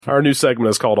Our new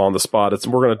segment is called On the Spot.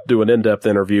 We're going to do an in-depth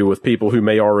interview with people who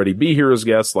may already be here as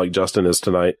guests, like Justin is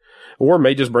tonight, or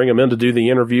may just bring them in to do the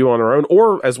interview on our own.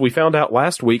 Or, as we found out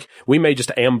last week, we may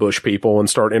just ambush people and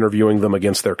start interviewing them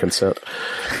against their consent.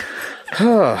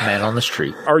 Man on the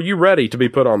street. Are you ready to be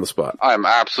put on the spot? I'm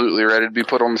absolutely ready to be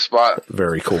put on the spot.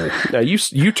 Very cool. Now,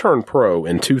 you turned pro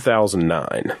in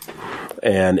 2009,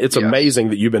 and it's amazing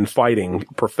that you've been fighting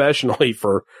professionally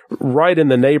for right in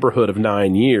the neighborhood of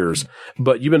 9 years,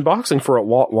 but you've been boxing for a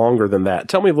lot longer than that.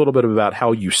 Tell me a little bit about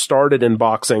how you started in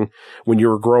boxing when you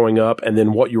were growing up, and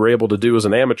then what you were able to do as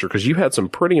an amateur, because you had some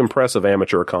pretty impressive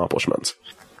amateur accomplishments.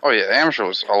 Oh, yeah, amateur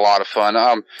was a lot of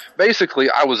fun.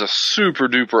 Basically, I was a super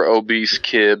duper obese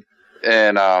kid,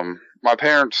 and my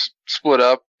parents split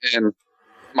up,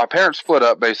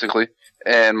 basically,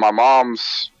 and my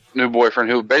mom's new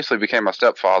boyfriend, who basically became my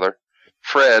stepfather,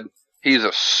 Fred, he's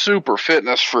a super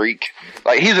fitness freak.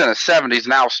 Like, he's in his 70s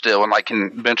now still, and, like,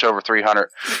 can bench over 300.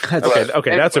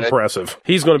 Okay, that's impressive.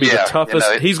 He's going to be the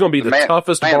toughest, he's going to be the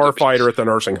toughest bar fighter at the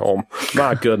nursing home.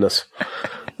 My goodness.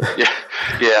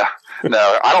 Yeah.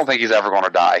 No, I don't think he's ever going to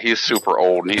die. He's super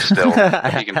old, and he's still...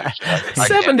 he can,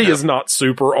 70 is not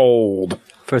super old.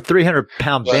 For a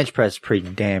 300-pound bench press, pretty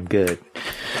damn good.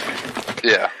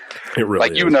 Yeah. It really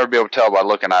is. You would never be able to tell by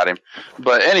looking at him.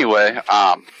 But anyway,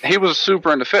 he was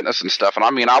super into fitness and stuff. And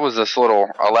I mean, I was this little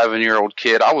 11-year-old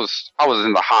kid. I was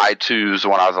in the high twos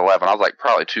when I was 11. I was like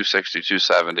probably 260,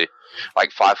 270, like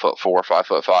 5'4",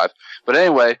 5'5". But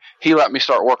anyway, he let me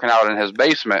start working out in his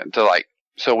basement to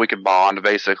so we could bond,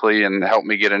 basically, and help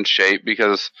me get in shape,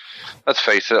 because, let's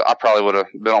face it, I probably would have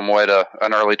been on my way to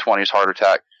an early 20s heart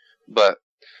attack. But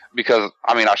because,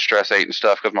 I mean, I stress ate and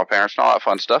stuff because my parents and all that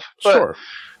fun stuff. But sure.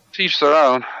 To each their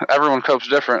own. Everyone copes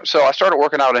different. So I started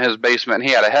working out in his basement, and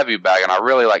he had a heavy bag, and I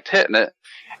really liked hitting it.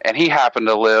 And he happened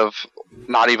to live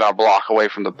not even a block away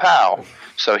from the PAL.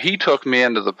 So he took me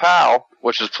into the PAL,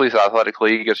 which is Police Athletic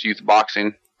League, it's youth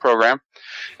boxing program.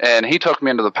 And he took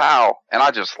me into the PAL, and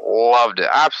I just loved it.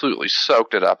 Absolutely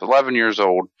soaked it up. 11 years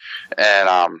old. And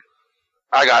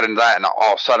I got into that, and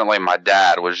all suddenly my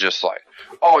dad was just like,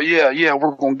 oh, yeah,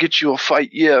 we're going to get you a fight,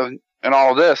 yeah, and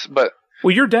all this. But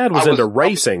well, your dad was into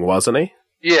racing, wasn't he?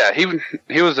 Yeah,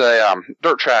 he was a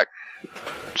dirt track,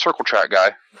 circle track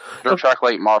guy. Dirt track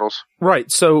late models.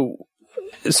 Right, so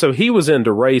he was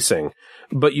into racing.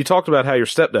 But you talked about how your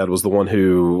stepdad was the one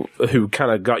who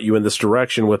kind of got you in this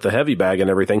direction with the heavy bag and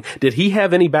everything. Did he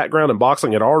have any background in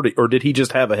boxing at all, or did he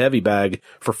just have a heavy bag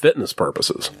for fitness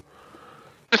purposes?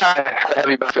 Just had a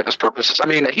heavy bag for fitness purposes. I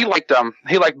mean, he liked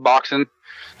boxing,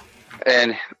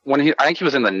 and I think he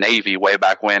was in the Navy way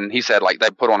back when. He said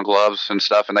they'd put on gloves and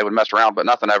stuff, and they would mess around, but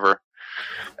nothing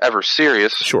ever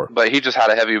serious. Sure. But he just had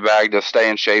a heavy bag to stay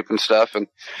in shape and stuff, and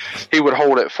he would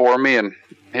hold it for me, and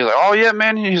he's like, oh, yeah,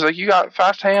 man. He's like, you got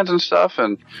fast hands and stuff.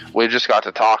 And we just got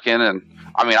to talking. And,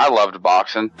 I mean, I loved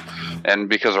boxing. And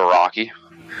because of Rocky.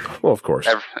 Well, of course.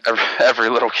 Every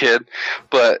little kid.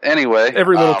 But anyway.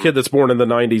 Every little kid that's born in the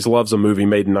 90s loves a movie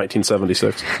made in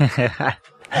 1976.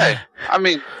 Hey, I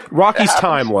mean. Rocky's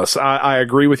timeless. I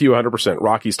agree with you 100%.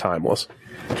 Rocky's timeless.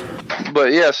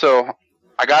 But, yeah, so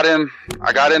I got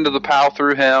into the PAL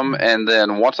through him. And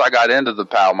then once I got into the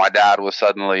PAL, my dad was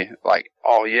suddenly like,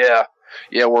 oh, yeah,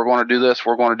 we're going to do this,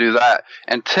 we're going to do that.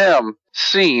 And Tim,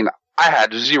 I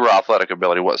had zero athletic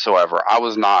ability whatsoever. I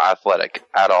was not athletic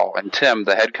at all. And Tim,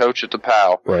 the head coach at the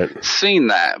PAL, seen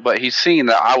that, but he's seen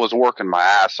that I was working my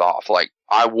ass off. Like,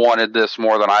 I wanted this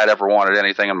more than I had ever wanted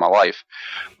anything in my life.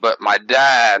 But my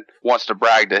dad wants to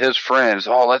brag to his friends,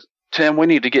 Tim, we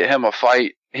need to get him a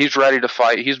fight. He's ready to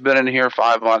fight. He's been in here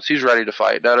 5 months. He's ready to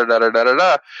fight.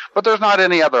 Da-da-da-da-da-da-da. But there's not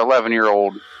any other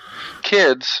 11-year-old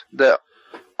kids that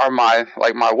are my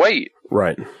weight.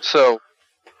 Right. So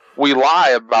we lie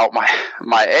about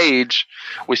my age.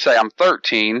 We say I'm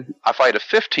 13. I fight a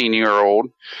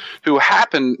 15-year-old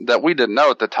that we didn't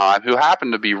know at the time, who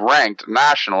happened to be ranked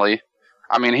nationally.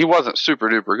 I mean, he wasn't super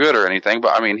duper good or anything,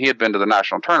 but I mean, he had been to the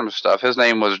national tournament stuff. His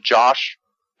name was Josh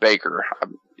Baker.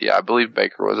 Yeah, I believe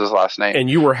Baker was his last name. And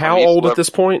you were how old at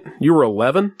this point? You were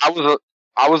 11? I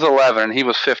was 11 and he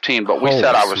was 15, but we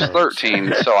said I was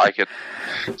 13 so I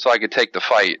could take the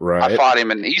fight. Right. I fought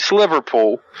him in East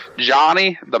Liverpool.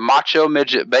 Johnny, the Macho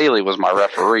Midget Bailey, was my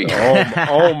referee.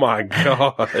 Oh my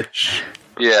gosh.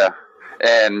 Yeah.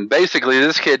 And basically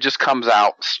this kid just comes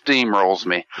out, steamrolls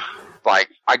me. Like,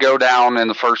 I go down in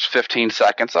the first 15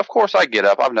 seconds. Of course, I get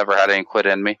up. I've never had any quit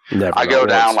in me. I go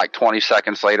down like 20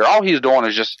 seconds later. All he's doing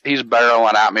is he's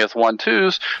barreling at me with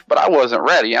 1-2s, but I wasn't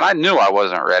ready, and I knew I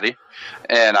wasn't ready.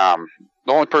 And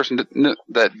the only person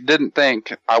that didn't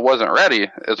think I wasn't ready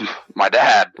is my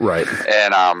dad. Right.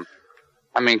 And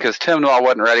because Tim knew I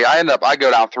wasn't ready. I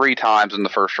go down 3 times in the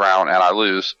first round and I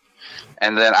lose.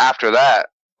 And then after that,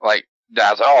 like,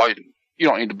 Dad's like, oh, you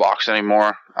don't need to box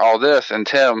anymore, all this. And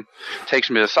Tim takes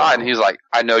me aside and he's like,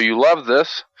 I know you love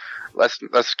this.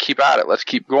 Let's keep at it. Let's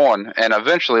keep going. And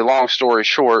eventually, long story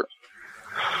short,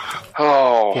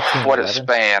 what a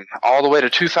span. All the way to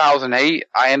 2008,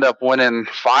 I ended up winning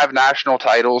 5 national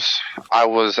titles. I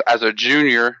was as a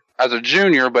junior,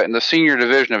 but in the senior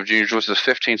division of juniors, which is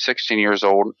 15, 16 years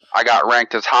old, I got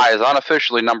ranked as high as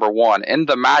unofficially number 1 in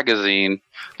the magazine,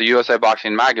 the USA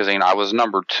Boxing magazine. I was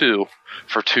number 2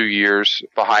 for 2 years,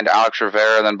 behind Alex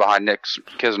Rivera, then behind Nick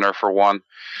Kisner for 1.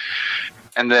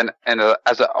 And then,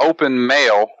 as an open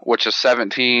male, which is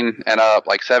 17 and up,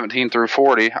 like 17 through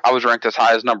 40, I was ranked as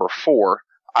high as number 4.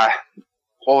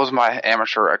 What was my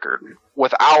amateur record?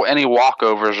 Without any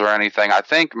walkovers or anything, I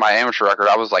think my amateur record,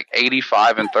 I was like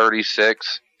 85 and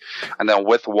 36. And then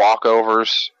with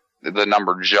walkovers, the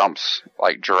number jumps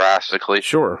like drastically.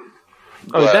 Sure.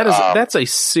 That's a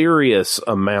serious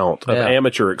amount of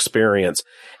amateur experience,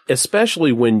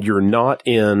 especially when you're not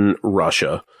in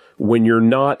Russia, when you're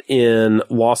not in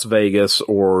Las Vegas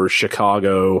or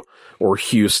Chicago or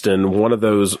Houston, one of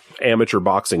those amateur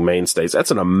boxing mainstays.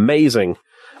 That's an amazing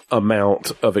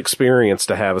amount of experience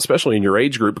to have, especially in your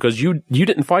age group, because you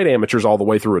didn't fight amateurs all the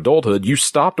way through adulthood. You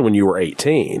stopped when you were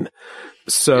 18.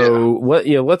 So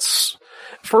let's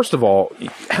first of all,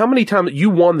 how many times you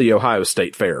won the Ohio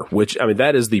State Fair, which, I mean,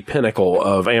 that is the pinnacle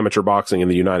of amateur boxing in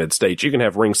the United States. You can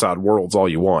have ringside worlds all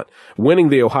you want. Winning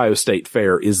the Ohio State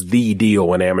Fair is the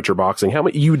deal in amateur boxing. How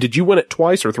many, did you win it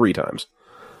twice or 3 times?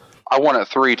 I won it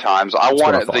 3 times. I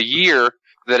won it the year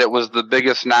that it was the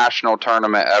biggest national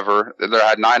tournament ever. There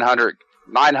had 900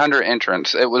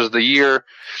 entrants. It was the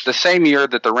same year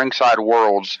that the Ringside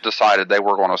Worlds decided they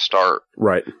were going to start.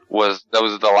 Right. That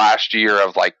was the last year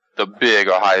of like the big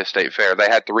Ohio State Fair. They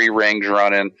had 3 rings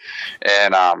running,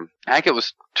 and I think it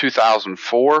was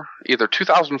 2004, either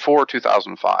 2004 or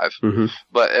 2005. Mm-hmm.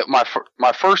 But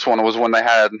my first one was when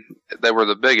they were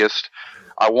the biggest.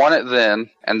 I won it then,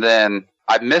 and then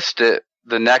I missed it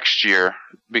the next year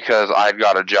because I had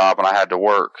got a job and I had to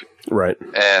work. Right.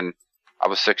 And I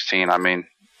was 16. I mean,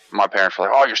 my parents were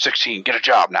like, "Oh, you're 16, get a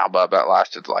job now." But that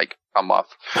lasted like a month.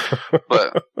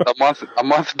 But a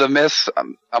month to miss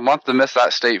that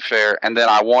state fair, and then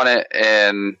I won it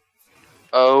in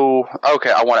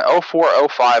I won it 04,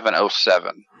 05, and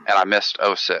 07, and I missed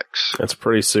 06. That's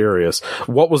pretty serious.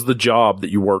 What was the job that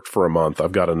you worked for a month?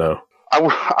 I've got to know.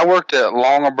 I worked at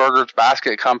Longaberger's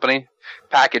Basket Company,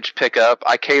 package pickup.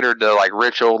 I catered to like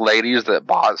rich old ladies that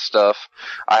bought stuff.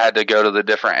 I had to go to the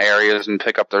different areas and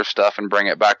pick up their stuff and bring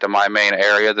it back to my main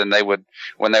area. Then they would,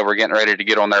 when they were getting ready to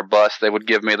get on their bus, they would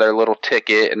give me their little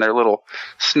ticket and their little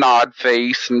snod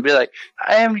face and be like,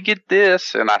 "I am to get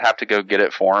this," and I'd have to go get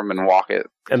it for them and walk it.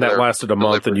 And that lasted a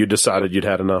month, and you decided you'd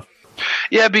had enough.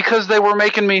 Yeah, because they were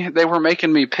making me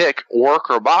pick work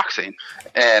or boxing.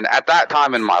 And at that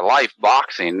time in my life,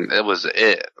 boxing, it was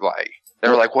it. Like, they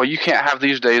were like, "Well, you can't have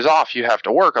these days off. You have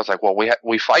to work." I was like, "Well,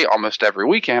 we fight almost every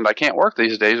weekend. I can't work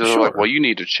these days." They were like, "Well, you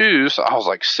need to choose." I was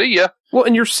like, "See ya." Well,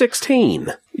 and you're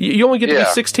 16. You only get to be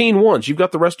 16 once. You've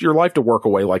got the rest of your life to work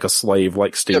away like a slave,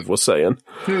 like Steve was saying.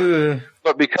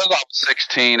 But because I was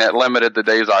 16, it limited the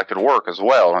days I could work as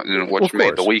well, which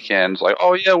made the weekends like,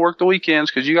 "Oh yeah, work the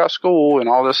weekends because you got school and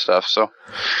all this stuff." So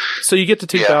you get to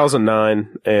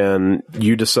 2009 and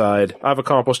you decide, I've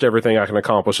accomplished everything I can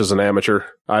accomplish as an amateur.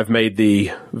 I've made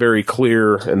the very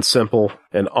clear and simple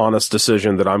and honest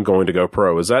decision that I'm going to go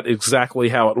pro. Is that exactly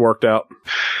how it worked out?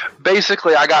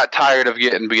 Basically, I got tired of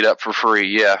getting beat up for free.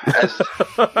 Yeah.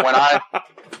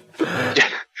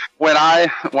 When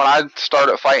I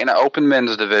started fighting an open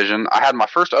men's division, I had my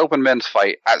first open men's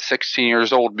fight at 16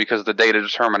 years old because the date of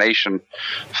determination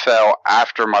fell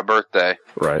after my birthday.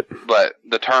 Right. But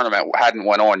the tournament hadn't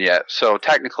went on yet. So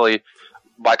technically,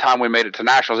 by the time we made it to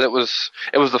nationals, it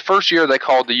was the first year they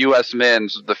called the U.S.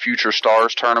 men's the Future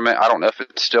Stars tournament. I don't know if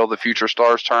it's still the Future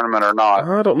Stars tournament or not.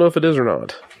 I don't know if it is or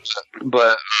not.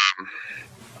 But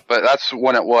that's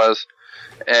when it was.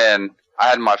 And I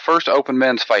had my first open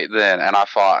men's fight then, and I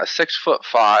fought a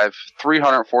 6'5",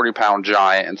 340-pound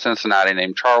giant in Cincinnati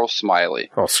named Charles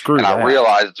Smiley. Oh, screw that. And I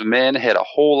realized men hit a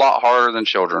whole lot harder than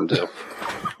children do.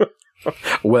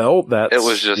 Well, it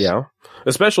was just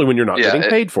especially when you're not getting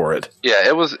paid for it. Yeah,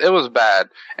 it was bad.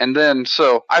 And then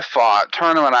so I fought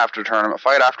tournament after tournament,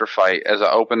 fight after fight as an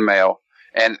open male.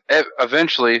 And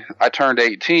eventually I turned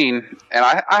 18, and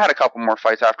I had a couple more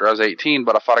fights after I was 18,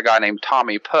 but I fought a guy named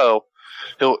Tommy Poe.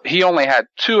 He only had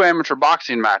 2 amateur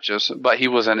boxing matches, but he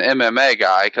was an MMA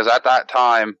guy, because at that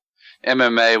time,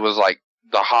 MMA was like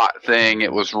the hot thing.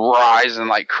 It was rising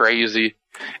like crazy.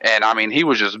 And I mean, he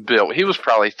was just built. He was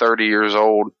probably 30 years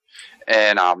old.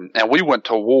 And we went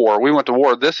to war.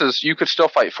 You could still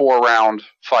fight 4-round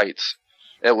fights.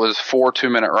 It was 4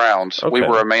 2-minute rounds. Okay. We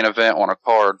were a main event on a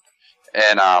card.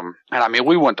 And I mean,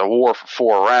 we went to war for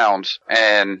 4 rounds,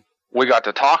 and we got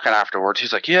to talking afterwards.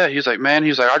 He's like, yeah, he's like, man,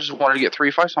 he's like, I just wanted to get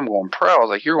 3 fights. I'm going pro. I was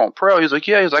like, you're going pro? He's like,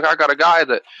 yeah. He's like, I got a guy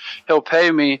that he'll pay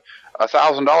me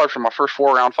 $1,000 for my first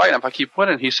 4-round fight. And if I keep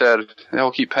winning, he said,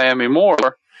 he'll keep paying me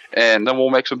more, and then we'll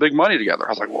make some big money together. I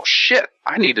was like, well, shit,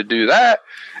 I need to do that.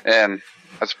 And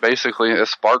that's basically, it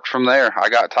sparked from there.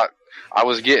 I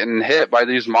was getting hit by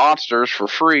these monsters for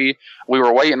free. We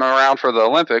were waiting around for the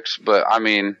Olympics, but I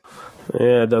mean,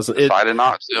 yeah, it doesn't. Decided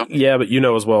not to. Yeah, but you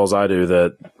know as well as I do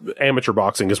that amateur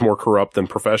boxing is more corrupt than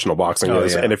professional boxing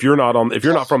is. Yeah. And if you're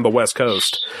not from the West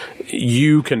Coast,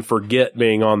 you can forget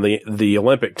being on the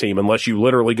Olympic team unless you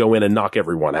literally go in and knock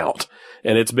everyone out.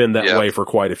 And it's been that way for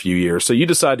quite a few years. So you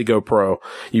decide to go pro.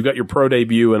 You got your pro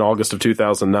debut in August of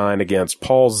 2009 against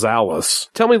Paul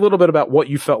Zales. Tell me a little bit about what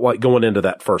you felt like going into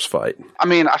that first fight. I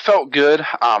mean, I felt good.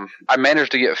 I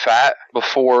managed to get fat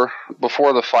before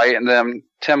the fight, and then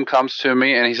Tim comes to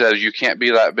me and he says, you can't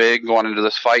be that big going into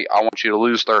this fight. I want you to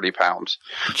lose 30 pounds.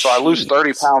 So I lose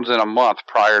 30 pounds in a month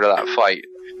prior to that fight.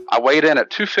 I weighed in at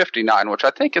 259, which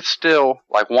I think is still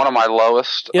like one of my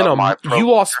lowest. You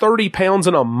lost 30 pounds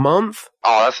in a month?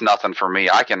 Oh, that's nothing for me.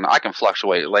 I can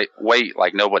fluctuate weight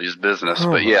like nobody's business.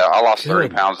 But yeah, I lost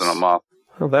 30 pounds in a month.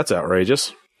 Well, that's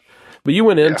outrageous. But you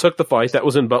went in, took the fight. That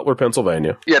was in Butler,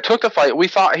 Pennsylvania. Yeah, took the fight. We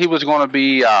thought he was going to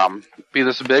be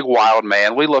this big wild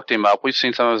man. We looked him up. We've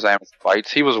seen some of his amateur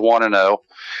fights. He was 1-0,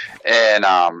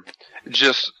 and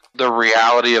just the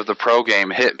reality of the pro game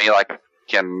hit me like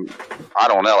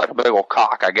a big old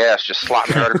cock, I guess, just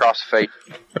slapped me right across the face.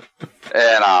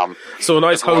 And so a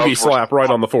nice hoagie slap right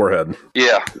on the forehead.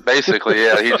 Yeah, basically,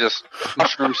 yeah. He just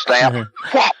mushroom stamp.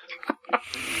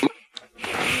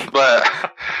 But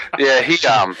yeah,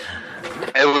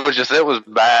 it was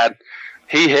bad.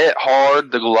 He hit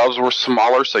hard. The gloves were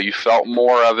smaller, so you felt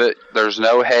more of it. There's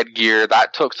no headgear.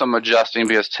 That took some adjusting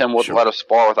because Tim wouldn't let us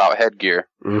spar without headgear.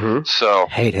 Mm-hmm. So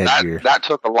hate headgear. That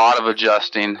took a lot of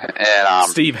adjusting. And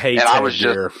Steve hates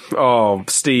headgear.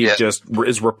 Steve just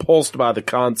is repulsed by the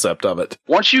concept of it.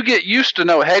 Once you get used to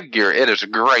no headgear, it is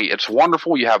great. It's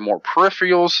wonderful. You have more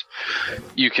peripherals.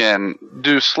 You can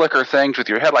do slicker things with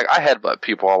your head. Like I headbutt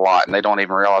people a lot, and they don't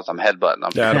even realize I'm headbutting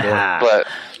them. But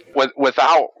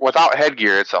without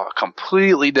headgear, it's a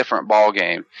completely different ball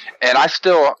game. And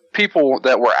people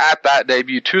that were at that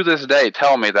debut to this day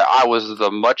tell me that I was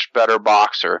the much better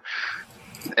boxer.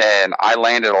 And I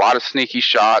landed a lot of sneaky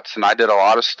shots, and I did a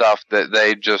lot of stuff that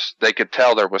they could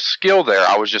tell there was skill there.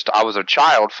 I was a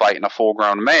child fighting a full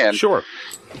grown man. Sure.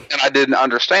 And I didn't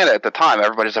understand it at the time.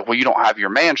 Everybody's like, well, you don't have your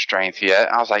man strength yet.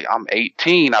 And I was like, I'm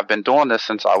 18. I've been doing this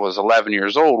since I was 11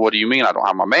 years old. What do you mean I don't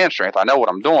have my man strength? I know what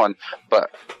I'm doing, but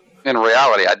in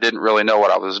reality, I didn't really know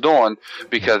what I was doing,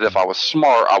 because if I was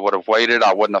smart, I would have waited.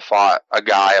 I wouldn't have fought a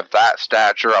guy of that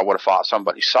stature. I would have fought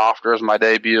somebody softer as my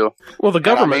debut. Well, the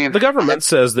government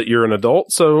says that you're an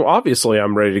adult, so obviously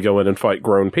I'm ready to go in and fight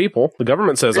grown people. The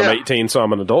government says I'm 18, so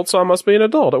I'm an adult, so I must be an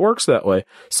adult. It works that way.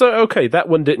 So, okay, that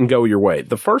one didn't go your way.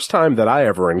 The first time that I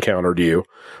ever encountered you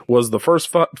was the first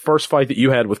fight that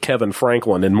you had with Kevin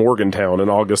Franklin in Morgantown in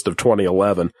August of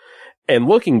 2011. And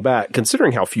looking back,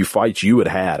 considering how few fights you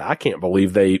had, I can't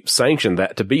believe they sanctioned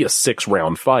that to be a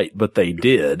 6-round fight, but they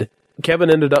did. Kevin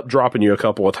ended up dropping you a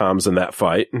couple of times in that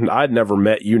fight. I'd never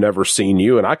met you, never seen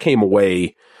you, and I came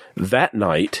away that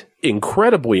night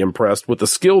incredibly impressed with the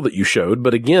skill that you showed.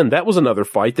 But again, that was another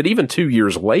fight that even 2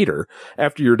 years later,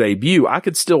 after your debut, I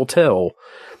could still tell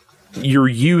your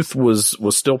youth was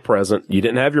still present. You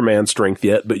didn't have your man strength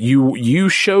yet, but you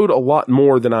showed a lot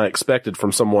more than I expected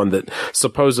from someone that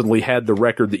supposedly had the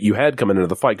record that you had coming into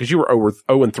the fight, because you were 0-3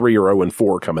 or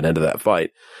 0-4 coming into that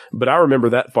fight. But I remember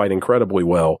that fight incredibly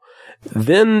well.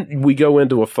 Then we go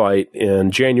into a fight in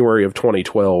January of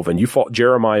 2012, and you fought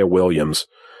Jeremiah Williams,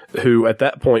 who at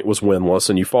that point was winless,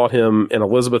 and you fought him in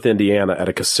Elizabeth, Indiana at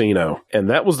a casino. And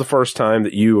that was the first time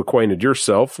that you acquainted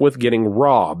yourself with getting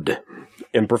robbed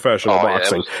in professional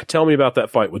boxing. Tell me about that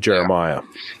fight with Jeremiah.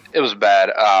 It was bad.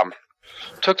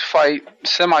 Took the fight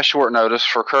semi-short notice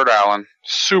for Kurt Allen.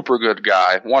 Super good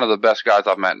guy. One of the best guys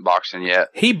I've met in boxing yet.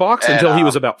 He boxed until he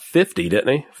was about 50,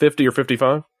 didn't he? 50 or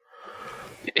 55?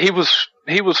 He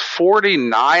was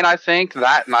 49, I think,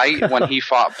 that night when he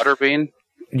fought Butterbean.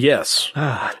 Yes.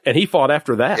 And he fought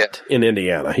after that in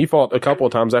Indiana. He fought a couple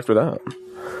of times after that.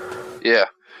 Yeah.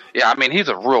 Yeah, I mean, he's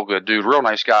a real good dude, real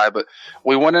nice guy. But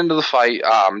we went into the fight.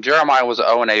 Jeremiah was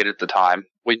 0-8 at the time.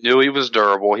 We knew he was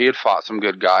durable. He had fought some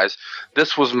good guys.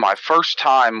 This was my first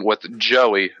time with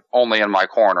Joey only in my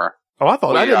corner. Oh,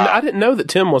 I didn't know that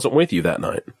Tim wasn't with you that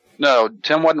night. No,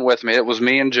 Tim wasn't with me. It was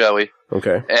me and Joey.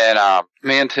 Okay. And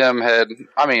me and Tim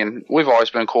we've always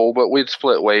been cool, but we'd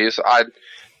split ways. I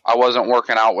wasn't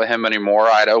working out with him anymore.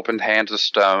 I'd opened Hands of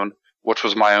Stone, which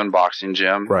was my own boxing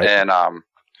gym. Right. And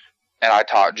I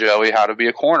taught Joey how to be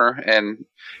a corner. And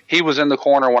he was in the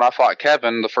corner when I fought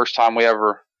Kevin the first time we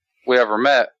ever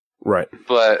met. Right.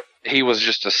 But he was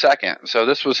just a second. So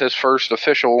this was his first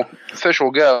official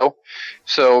go.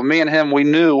 So me and him, we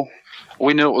knew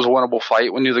it was a winnable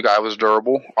fight. We knew the guy was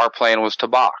durable. Our plan was to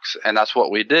box, and that's what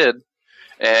we did.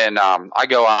 And I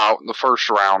go out in the first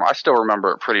round. I still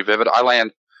remember it pretty vivid. I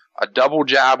land a double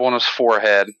jab on his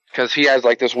forehead because he has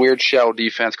like this weird shell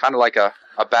defense, kind of like a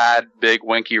bad, big,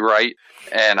 winky right.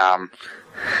 And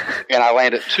I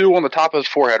landed 2 on the top of his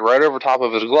forehead, right over top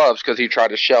of his gloves because he tried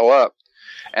to shell up.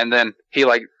 And then he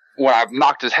when I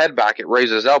knocked his head back, it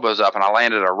raised his elbows up, and I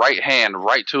landed a right hand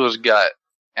right to his gut.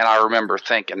 And I remember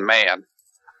thinking, man,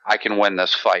 I can win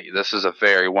this fight. This is a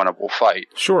very winnable fight.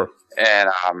 Sure.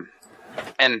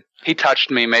 And he touched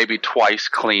me maybe twice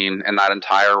clean in that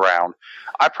entire round.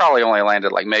 I probably only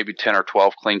landed like maybe 10 or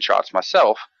 12 clean shots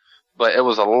myself, but it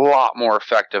was a lot more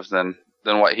effective than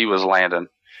what he was landing.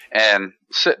 And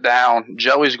sit down,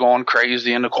 Joey's going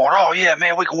crazy in the corner. Oh yeah,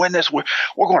 man, we can win this. We're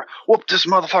going to whoop this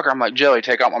motherfucker. I'm like, Joey,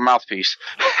 take out my mouthpiece.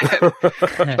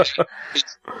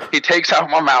 He takes out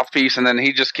my mouthpiece, and then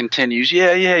he just continues.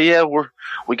 Yeah.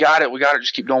 We got it.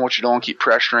 Just keep doing what you're doing. Keep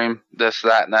pressuring him. This,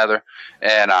 that, and the other.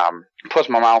 And puts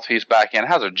my mouthpiece back in. It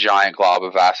has a giant glob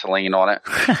of Vaseline on it.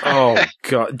 Oh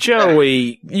God,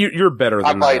 Joey, you're better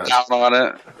than that. I bite down on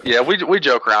it. Yeah, we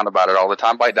joke around about it all the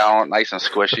time. Bite down on it, nice and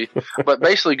squishy. But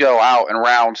basically, go out and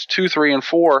rounds 2, 3, and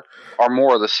 4 are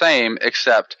more of the same,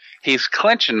 except he's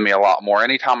clinching me a lot more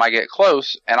anytime I get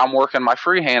close, and I'm working my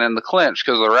free hand in the clinch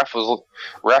because the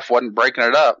ref wasn't breaking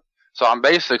it up. So I'm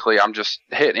just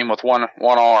hitting him with one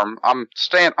arm. I'm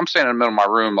standing in the middle of my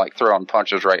room, like throwing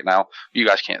punches right now. You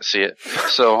guys can't see it.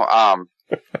 So, I'm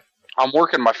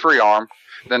working my free arm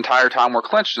the entire time we're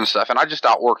clinched and stuff, and I just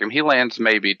outwork him. He lands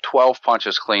maybe 12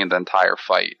 punches clean the entire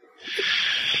fight.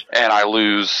 And I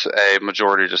lose a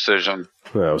majority decision.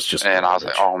 That was just and garbage. I was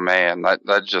like, oh man,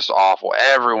 that's just awful.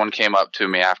 Everyone came up to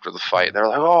me after the fight. They're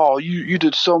like, oh, you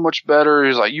did so much better.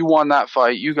 He's like, you won that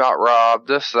fight. You got robbed.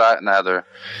 This, that, and the other.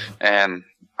 And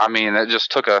I mean, it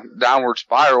just took a downward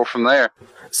spiral from there.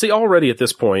 See, already at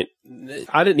this point,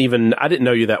 I didn't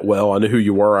know you that well. I knew who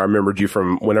you were. I remembered you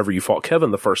from whenever you fought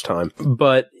Kevin the first time.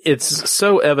 But it's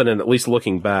so evident, at least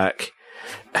looking back,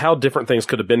 how different things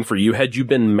could have been for you had you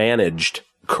been managed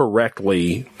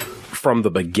correctly from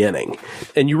the beginning.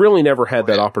 And you really never had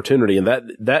that opportunity, and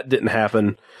that didn't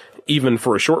happen even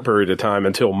for a short period of time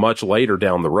until much later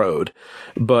down the road.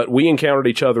 But we encountered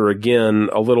each other again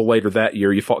a little later that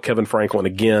year. You fought Kevin Franklin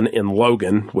again in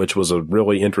Logan, which was a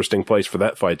really interesting place for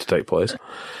that fight to take place.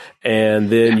 And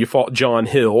then you fought John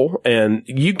Hill, and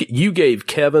you gave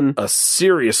Kevin a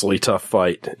seriously tough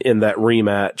fight in that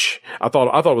rematch. I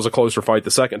thought it was a closer fight the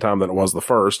second time than it was the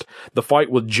first. The fight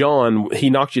with John,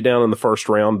 he knocked you down in the first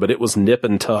round, but it was nip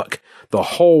and tuck the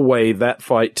whole way that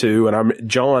fight too.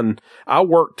 And I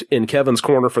worked in Kevin's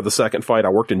corner for the second fight. I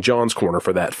worked in John's corner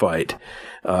for that fight,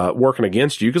 working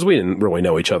against you because we didn't really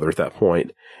know each other at that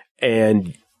point.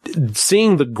 And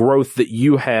seeing the growth that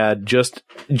you had just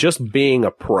being a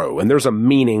pro, and there's a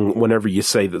meaning whenever you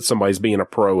say that somebody's being a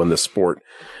pro in this sport,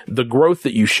 the growth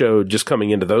that you showed just coming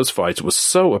into those fights was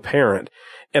so apparent.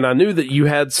 And I knew that you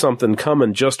had something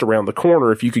coming just around the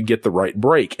corner if you could get the right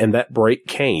break. And that break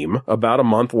came about a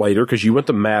month later because you went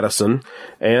to Madison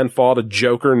and fought a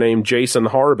joker named Jason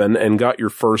Harbin and got your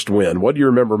first win. What do you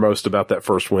remember most about that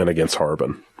first win against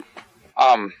Harbin?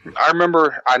 I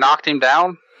remember I knocked him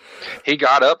down. He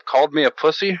got up, called me a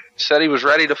pussy, said he was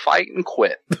ready to fight, and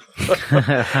quit.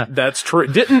 That's true.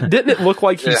 Didn't it look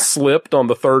like he slipped on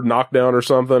the third knockdown or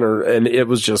something? And it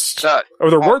was just, or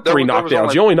there weren't three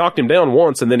knockdowns. You only knocked him down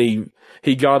once, and then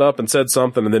he got up and said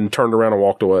something, and then turned around and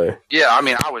walked away. Yeah, I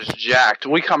mean, I was jacked.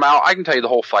 We come out. I can tell you the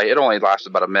whole fight. It only lasted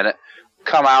about a minute.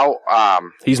 Come out.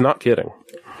 He's not kidding.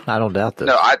 I don't doubt this.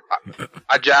 No,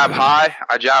 I jab high.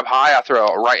 I throw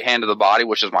a right hand to the body,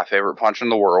 which is my favorite punch in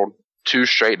the world. 2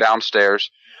 straight downstairs.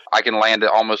 I can land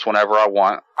it almost whenever I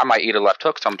want. I might eat a left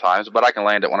hook sometimes, but I can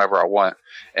land it whenever I want.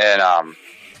 And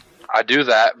I do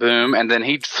that, boom, and then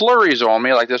he flurries on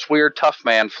me like this weird tough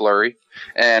man flurry.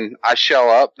 And I shell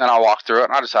up, and I walk through it,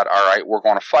 and I decide, all right, we're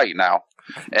going to fight now.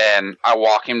 And I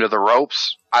walk him to the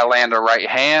ropes. I land a right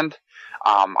hand.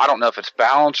 I don't know if it's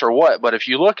balance or what, but if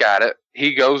you look at it,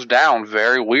 he goes down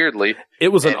very weirdly. It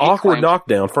was an awkward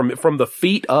knockdown from the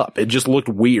feet up. It just looked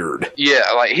weird.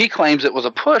 Yeah, like he claims it was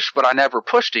a push, but I never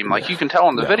pushed him. Like you can tell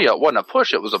in the video, it wasn't a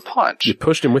push; it was a punch. You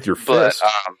pushed him with your fist.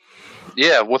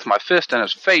 Yeah, with my fist in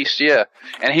his face. Yeah,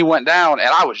 and he went down, and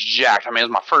I was jacked. I mean, it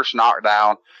was my first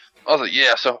knockdown. I was like,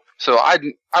 yeah. So I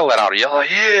let out a yell,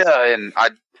 like, yeah, and I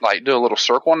like do a little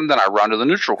circle, and then I run to the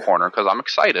neutral corner because I'm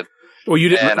excited. Well, you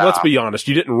didn't. Let's be honest.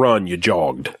 You didn't run. You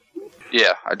jogged.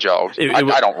 Yeah, I jogged. I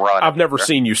don't run. I've never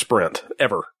seen you sprint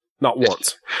ever. Not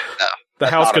once. No,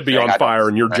 the house could be on fire,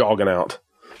 and you're jogging out.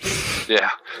 Yeah,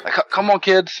 come on,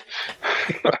 kids.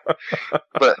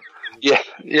 But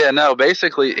yeah. No.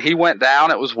 Basically, he went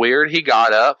down. It was weird. He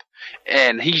got up,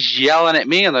 and he's yelling at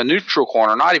me in the neutral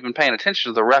corner, not even paying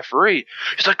attention to the referee.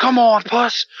 He's like, "Come on,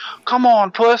 puss! Come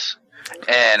on, puss!"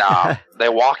 And they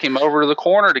walk him over to the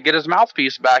corner to get his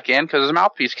mouthpiece back in because his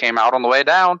mouthpiece came out on the way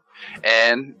down,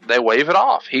 and they wave it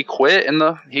off. He quit in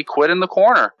the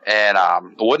corner and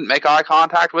wouldn't make eye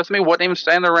contact with me. Wouldn't even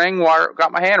stay in the ring while I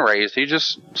got my hand raised. He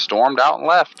just stormed out and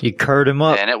left. You curd him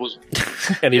up, and it was,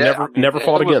 and he never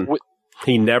fought again.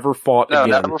 He never fought again.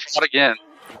 No, never fought again.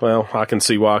 Well, I can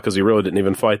see why, because he really didn't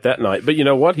even fight that night. But you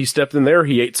know what? He stepped in there,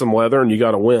 he ate some leather, and you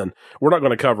got to win. We're not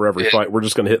going to cover every fight. We're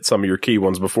just going to hit some of your key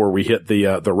ones before we hit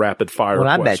the rapid fire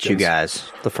questions. I bet you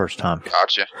guys the first time.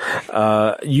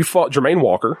 Gotcha. You fought Jermaine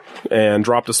Walker and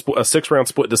dropped a 6-round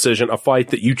split decision, a fight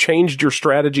that you changed your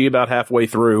strategy about halfway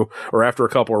through or after a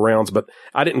couple of rounds. But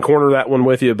I didn't corner that one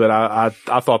with you, but I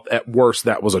thought at worst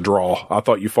that was a draw. I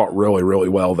thought you fought really, really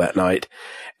well that night.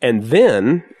 And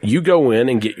then you go in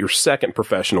and get your second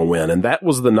professional win. And that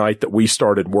was the night that we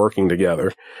started working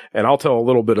together. And I'll tell a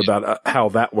little bit about how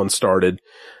that one started.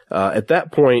 At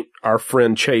that point, our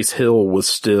friend Chase Hill was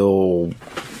still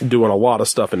doing a lot of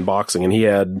stuff in boxing. And he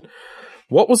had,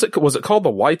 what was it? Was it called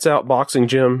the Lights Out Boxing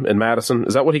Gym in Madison?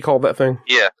 Is that what he called that thing?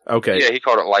 Yeah. Okay. Yeah, he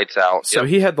called it Lights Out. So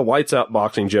he had the Lights Out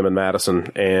Boxing Gym in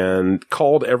Madison and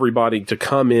called everybody to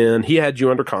come in. He had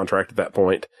you under contract at that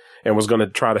point and was going to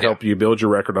try to help you build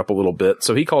your record up a little bit.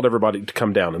 So he called everybody to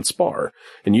come down and spar.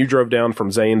 And you drove down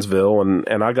from Zanesville,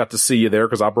 and I got to see you there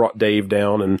because I brought Dave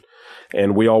down,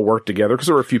 and we all worked together because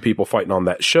there were a few people fighting on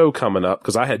that show coming up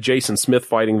because I had Jason Smith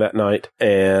fighting that night.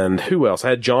 And who else?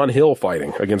 I had John Hill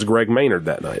fighting against Greg Maynard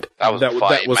that night. That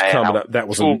was coming up. That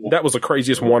was the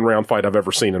craziest 1-round fight I've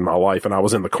ever seen in my life, and I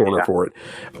was in the corner for it.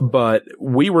 But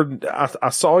I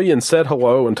saw you and said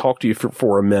hello and talked to you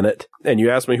for a minute, and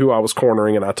you asked me who I was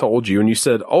cornering, and I told you, and you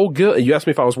said, "Oh, good." You asked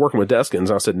me if I was working with Deskins,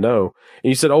 and I said no. And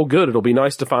you said, "Oh, good. It'll be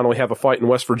nice to finally have a fight in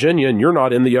West Virginia, and you're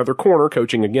not in the other corner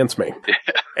coaching against me."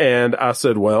 And I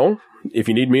said, "Well, if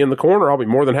you need me in the corner, I'll be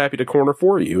more than happy to corner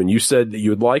for you." And you said that you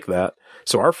would like that.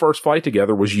 So our first fight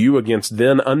together was you against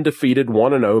then undefeated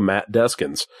 1-0 Matt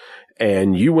Deskins.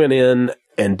 And you went in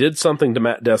and did something to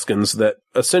Matt Deskins that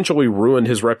essentially ruined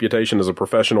his reputation as a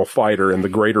professional fighter in the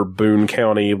greater Boone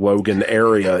County, Logan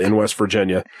area in West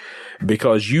Virginia,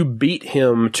 because you beat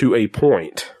him to a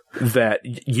point that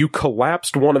you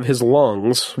collapsed one of his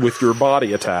lungs with your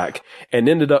body attack and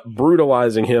ended up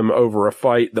brutalizing him over a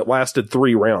fight that lasted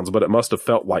 3 rounds, but it must have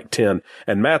felt like 10.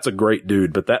 And Matt's a great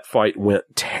dude, but that fight went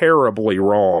terribly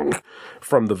wrong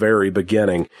from the very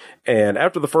beginning. And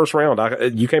after the first round,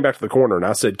 you came back to the corner and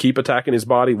I said, keep attacking his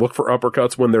body, look for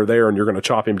uppercuts when they're there, and you're going to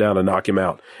chop him down and knock him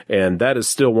out. And that is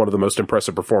still one of the most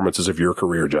impressive performances of your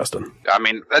career, Justin. I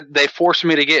mean, they forced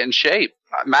me to get in shape.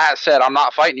 Matt said, I'm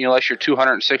not fighting you unless you're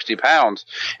 260 pounds.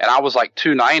 And I was like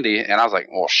 290. And I was like,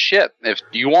 well, shit, if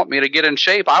you want me to get in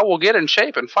shape, I will get in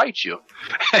shape and fight you.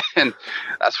 And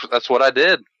that's what I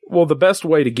did. Well, the best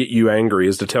way to get you angry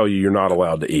is to tell you you're not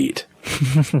allowed to eat.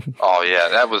 Oh, yeah,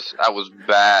 that was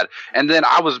bad. And then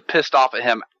I was pissed off at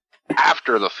him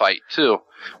after the fight, too.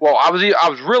 Well, I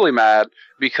was really mad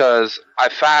because I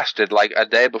fasted like a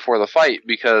day before the fight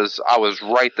because I was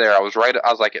right there. I was like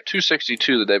at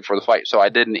 262 the day before the fight, so I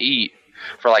didn't eat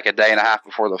for like a day and a half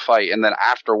before the fight. And then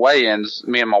after weigh-ins,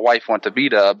 me and my wife went to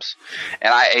B-Dubs,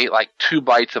 and I ate like 2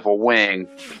 bites of a wing,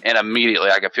 and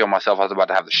immediately I could feel myself. I was about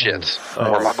to have the shits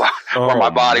where my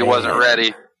body wasn't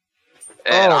ready.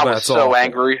 And I was so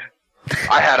angry.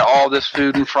 I had all this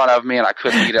food in front of me, and I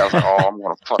couldn't eat it. I was like, oh, I'm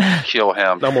going to fucking kill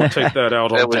him. I'm going to take that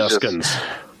out on Deskins.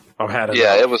 I've had it.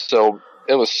 Yeah, it was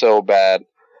so bad.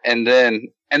 And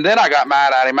then I got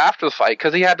mad at him after the fight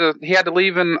because he had to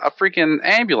leave in a freaking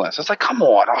ambulance. It's like, come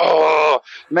on, it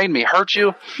made me hurt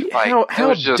you. Like,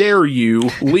 how dare you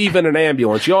leave in an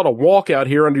ambulance? You ought to walk out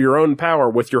here under your own power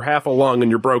with your half a lung and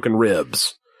your broken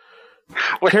ribs.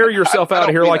 Carry yourself out of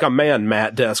here like a man,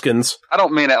 Matt Deskins. I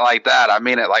don't mean it like that. I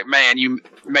mean it like, man, you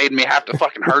made me have to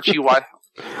fucking hurt you.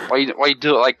 Why you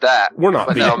do it like that? We're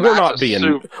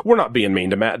not being mean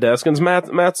to Matt Deskins.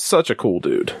 Matt's such a cool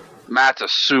dude. Matt's a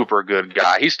super good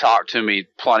guy. He's talked to me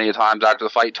plenty of times after the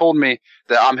fight. Told me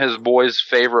that I'm his boy's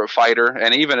favorite fighter,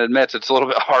 and even admits it's a little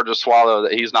bit hard to swallow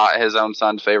that he's not his own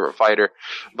son's favorite fighter.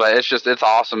 But it's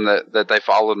awesome that they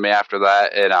followed me after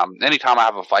that. And anytime I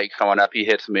have a fight coming up, he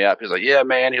hits me up. He's like, "Yeah,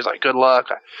 man." He's like, "Good luck.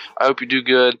 I hope you do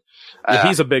good." Yeah,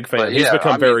 he's a big fan. He's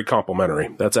become very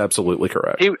complimentary. That's absolutely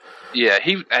correct.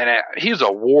 He's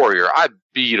a warrior. I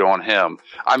beat on him.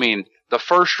 I mean, the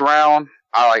first round,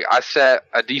 I set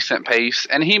a decent pace,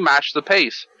 and he matched the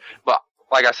pace. But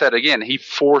like I said again, he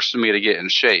forced me to get in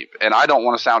shape. And I don't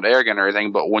want to sound arrogant or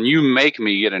anything, but when you make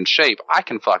me get in shape, I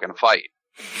can fucking fight.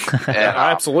 And,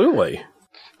 absolutely.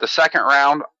 The second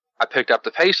round, I picked up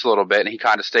the pace a little bit, and he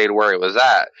kind of stayed where he was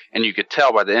at. And you could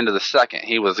tell by the end of the second,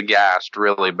 he was gassed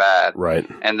really bad. Right.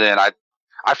 And then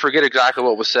I forget exactly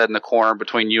what was said in the corner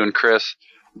between you and Chris,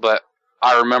 but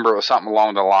I remember it was something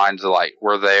along the lines of like,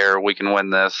 "We're there, we can win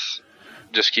this.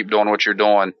 Just keep doing what you're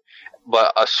doing."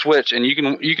 But a switch, and you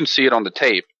can see it on the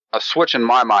tape, a switch in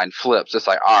my mind flips. It's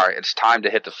like, all right, it's time to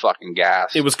hit the fucking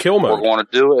gas. It was kill mode. We're going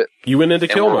to do it. You went into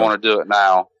kill mode. We're going to do it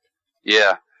now.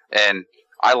 Yeah. And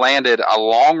I landed a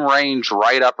long range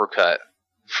right uppercut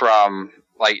from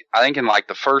like, I think in like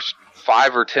the first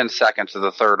 5 or 10 seconds of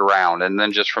the third round, and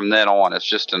then just from then on, it's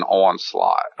just an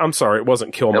onslaught. I'm sorry, it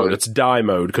wasn't kill mode. It's die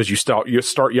mode, because you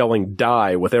start yelling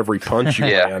die with every punch you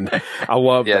land. I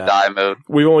love that. Yeah, die mode.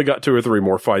 We've only got 2 or 3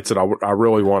 more fights that I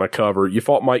really want to cover. You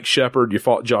fought Mike Shepard, you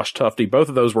fought Josh Tufte. Both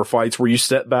of those were fights where you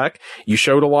stepped back, you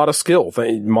showed a lot of skill.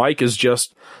 Mike is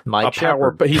just he's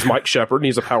Mike Shepard, and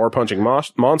he's a power punching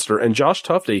monster, and Josh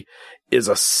Tufte is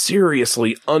a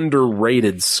seriously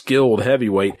underrated, skilled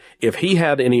heavyweight. If he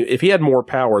had more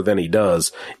power than he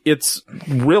does, it's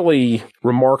really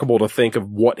remarkable to think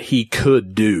of what he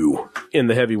could do in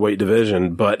the heavyweight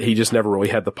division, but he just never really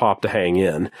had the pop to hang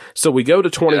in. So we go to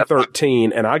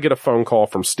 2013, and I get a phone call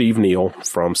from Steve Neal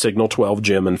from Signal 12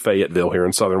 Gym in Fayetteville here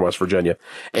in southern West Virginia,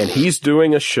 and he's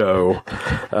doing a show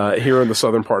here in the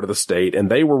southern part of the state,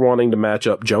 and they were wanting to match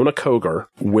up Jonah Koger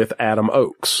with Adam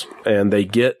Oakes, and they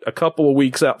get a couple of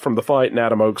weeks out from the fight, and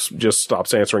Adam Oakes just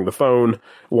stops answering the phone,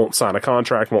 won't sign a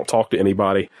contract, won't talk to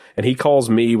anybody. And he calls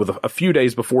me with a few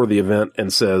days before the event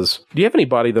and says, "Do you have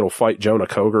anybody that'll fight Jonah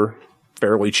Koger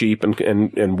fairly cheap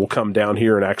and will come down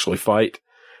here and actually fight?"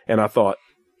 And I thought,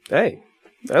 hey,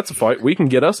 that's a fight. We can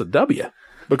get us a W.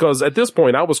 Because at this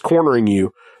point, I was cornering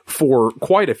you for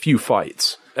quite a few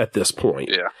fights at this point.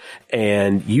 Yeah.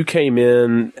 And you came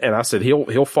in, and I said,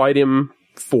 he'll fight him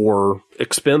for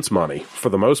expense money for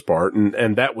the most part.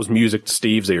 And that was music to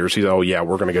Steve's ears. He said, "Oh yeah,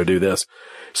 we're going to go do this."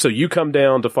 So you come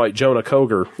down to fight Jonah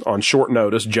Koger on short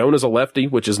notice. Jonah's a lefty,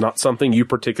 which is not something you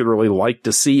particularly like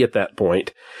to see at that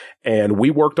point. And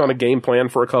we worked on a game plan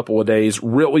for a couple of days,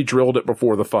 really drilled it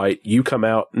before the fight. You come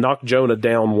out, knock Jonah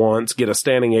down once, get a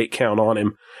standing 8 count on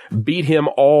him, beat him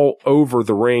all over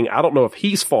the ring. I don't know if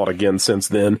he's fought again since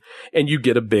then, and you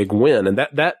get a big win. And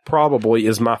that probably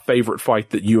is my favorite fight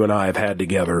that you and I have had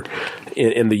together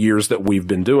in the years that we've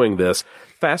been doing this.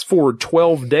 Fast forward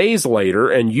 12 days later,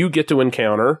 and you get to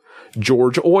encounter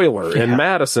George Euler in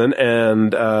Madison.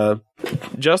 And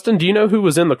Justin, do you know who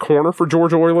was in the corner for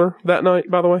George Euler that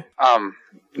night, by the way?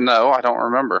 No, I don't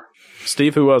remember.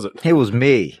 Steve, who was it? It was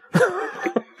me.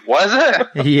 Was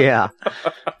it? Yeah.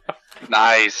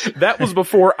 Nice. That was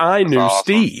before I knew awesome.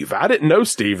 Steve. I didn't know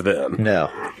Steve then.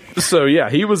 No. So yeah,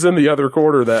 he was in the other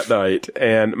corner that night,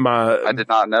 and I did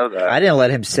not know that. I didn't let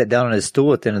him sit down on his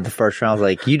stool at the end of the first round. I was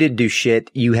like, "You didn't do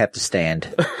shit. You have to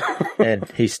stand." And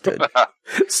he stood.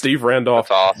 Steve Randolph,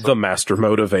 awesome. The master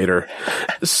motivator.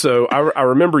 So I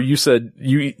remember you said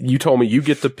you told me you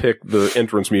get to pick the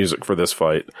entrance music for this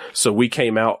fight. So we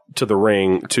came out to the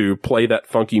ring to play that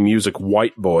funky music,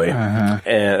 White Boy,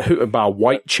 and by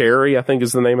White Cherry, I think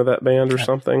is the name of that band or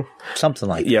something. Something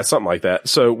like that. Yeah, something like that.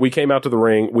 So we came out to the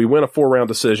ring. We win a 4-round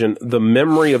decision. The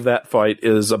memory of that fight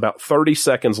is about 30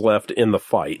 seconds left in the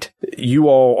fight. You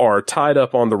all are tied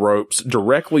up on the ropes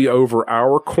directly over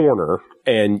our corner,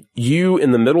 and you,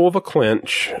 in the middle of a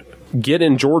clinch, get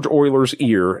in George Euler's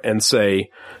ear and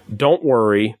say, "Don't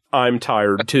worry, I'm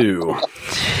tired too."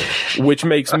 Which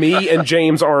makes me and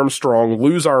James Armstrong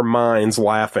lose our minds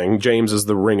laughing. James is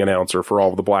the ring announcer for all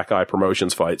of the Black Eye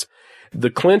Promotions fights. The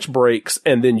clinch breaks,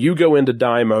 and then you go into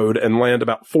die mode and land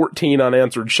about 14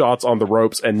 unanswered shots on the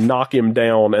ropes and knock him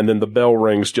down, and then the bell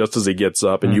rings just as he gets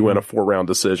up, and you win a 4-round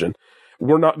decision.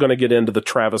 We're not going to get into the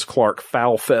Travis Clark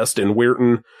foul fest in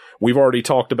Weirton. We've already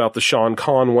talked about the Sean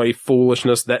Conway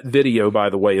foolishness. That video, by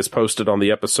the way, is posted on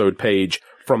the episode page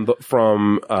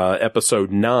from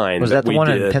episode 9. Was that the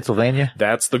one in Pennsylvania?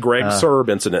 That's the Greg Serb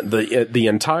incident. The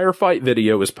entire fight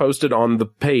video is posted on the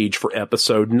page for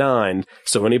episode 9,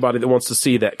 so anybody that wants to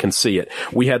see that can see it.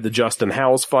 We had the Justin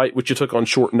Howes fight, which you took on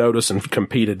short notice and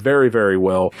competed very, very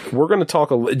well. We're going to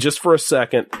talk just for a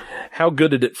second. How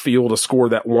good did it feel to score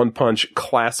that one punch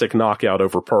classic knockout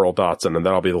over Pearl Dotson? And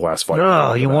that'll be the last fight.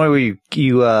 Oh, you want where you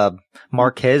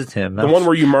Marquez him. The one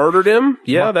where you murdered him?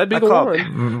 Yeah, that'd be the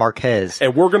one. Marquez.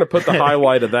 And we're going to put the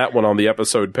highlight of that one on the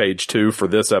episode page too for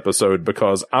this episode,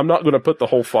 because I'm not going to put the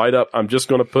whole fight up. I'm just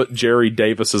going to put Jerry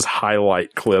Davis's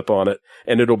highlight clip on it,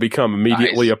 and it'll become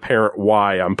immediately apparent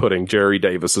why I'm putting Jerry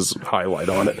Davis's highlight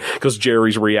on it, because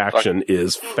Jerry's reaction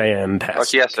is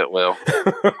fantastic. Yes, it will.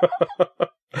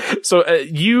 So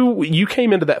you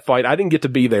came into that fight. I didn't get to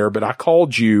be there, but I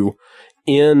called you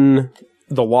in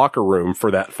the locker room for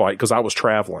that fight because I was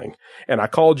traveling, and I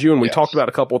called you and we talked about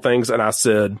a couple of things, and I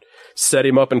said, set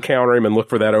him up and counter him and look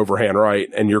for that overhand right,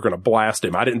 and you're going to blast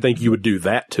him. I didn't think you would do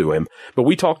that to him, but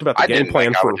we talked about the game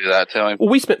plan I would do that to him. Well,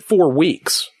 we spent 4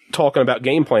 weeks talking about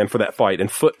game plan for that fight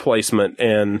and foot placement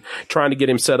and trying to get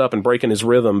him set up and breaking his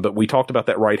rhythm. But we talked about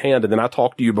that right hand. And then I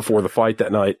talked to you before the fight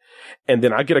that night. And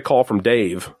then I get a call from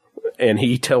Dave, and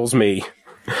he tells me,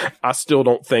 I still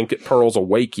don't think Pearl's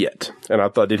awake yet. And I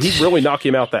thought, did he really knock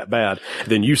him out that bad?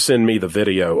 Then you send me the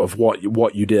video of what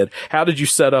you did. How did you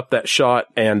set up that shot?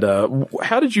 And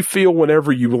how did you feel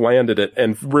whenever you landed it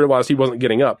and realized he wasn't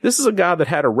getting up? This is a guy that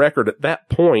had a record at that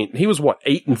point. He was what,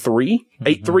 8-3,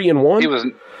 8-3-1.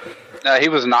 He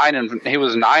was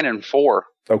 9-4.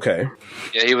 Okay.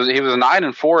 Yeah, he was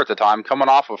 9-4 at the time, coming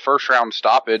off a first round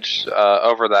stoppage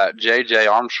over that J.J.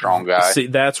 Armstrong guy. See,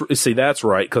 that's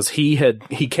right, because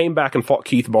he came back and fought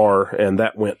Keith Barr, and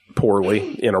that went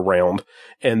poorly in a round,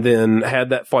 and then had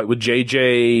that fight with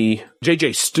J.J.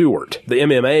 Stewart, the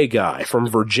MMA guy from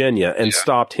Virginia, and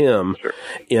stopped him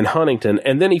in Huntington,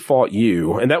 and then he fought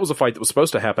you, and that was a fight that was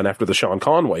supposed to happen after the Sean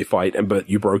Conway fight, but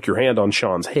you broke your hand on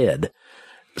Sean's head.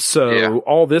 So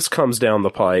all this comes down the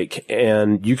pike,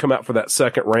 and you come out for that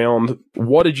second round.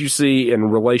 What did you see in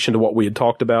relation to what we had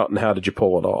talked about, and how did you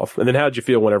pull it off? And then how did you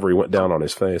feel whenever he went down on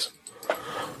his face?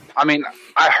 I mean,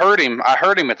 I heard him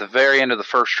at the very end of the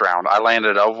first round. I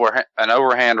landed an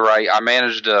overhand right. I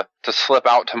managed to slip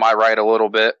out to my right a little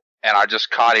bit, and I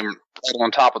just caught him right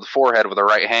on top of the forehead with the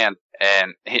right hand.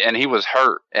 And he was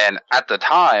hurt. And at the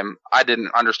time, I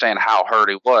didn't understand how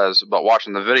hurt he was, but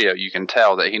watching the video, you can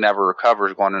tell that he never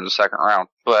recovers going into the second round.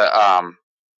 But,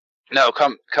 no,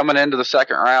 coming into the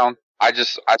second round, I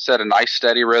set a nice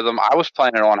steady rhythm. I was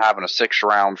planning on having a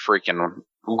 6-round freaking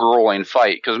grueling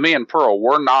fight, because me and Pearl,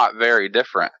 we're not very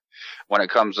different when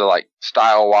it comes to like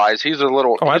style wise. He's he's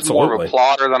more of a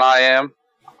plotter than I am.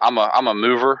 I'm a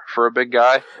mover for a big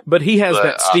guy. But he has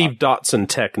that Steve Dotson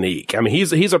technique. I mean,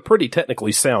 he's a pretty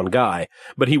technically sound guy,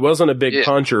 but he wasn't a big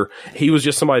puncher. He was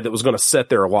just somebody that was going to sit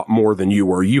there a lot more than you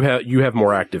were. You have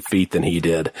more active feet than he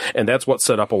did. And that's what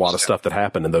set up a lot of stuff that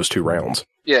happened in those 2 rounds.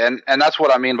 Yeah, and that's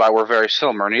what I mean by we're very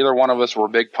similar. Neither one of us were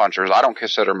big punchers. I don't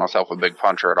consider myself a big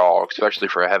puncher at all, especially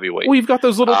for a heavyweight. Well, you've got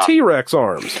those little T-Rex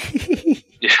arms.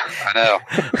 Yeah, I know.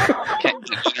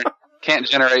 Can't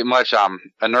generate much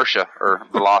inertia or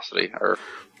velocity, or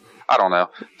I don't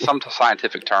know, some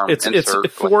scientific term. It's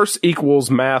force equals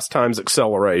mass times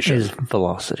acceleration. Is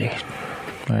velocity,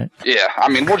 right? Yeah, I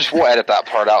mean we'll edit that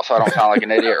part out so I don't sound like an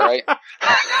idiot, right?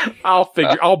 I'll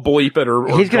bleep it or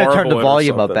he's going to turn the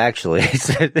volume up. Actually,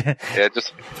 yeah,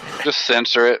 just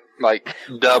censor it, like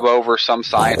dub over some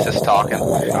scientist talking.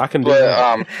 I can do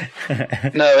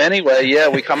that. No, anyway, yeah,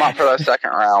 we come out for that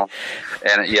second round.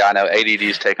 And yeah, I know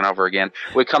ADD's taking over again.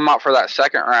 We come out for that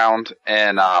second round,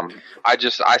 and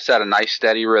I set a nice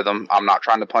steady rhythm. I'm not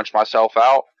trying to punch myself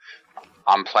out.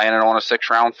 I'm planning on a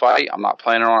 6-round fight. I'm not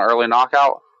planning on an early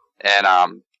knockout.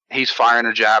 And he's firing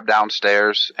a jab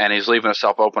downstairs, and he's leaving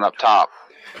himself open up top.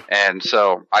 And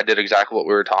so I did exactly what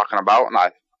we were talking about, and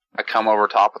I come over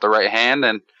top with the right hand,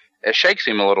 and it shakes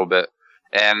him a little bit.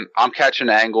 And I'm catching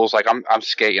angles, like I'm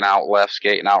skating out left,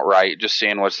 skating out right, just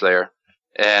seeing what's there.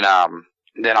 And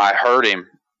then I heard him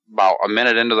about a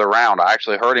minute into the round. I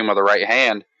actually heard him with the right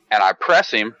hand, and I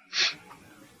press him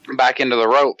back into the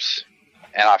ropes,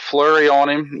 and I flurry on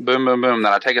him, boom, boom, boom.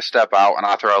 Then I take a step out, and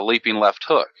I throw a leaping left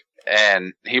hook,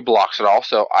 and he blocks it all.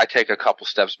 So I take a couple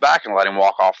steps back and let him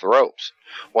walk off the ropes.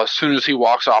 Well, as soon as he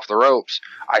walks off the ropes,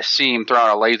 I see him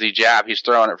throwing a lazy jab. He's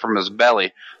throwing it from his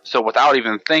belly. So without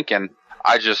even thinking,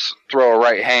 I just throw a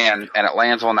right hand, and it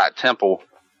lands on that temple.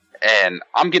 And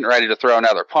I'm getting ready to throw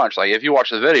another punch. Like, if you watch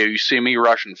the video, you see me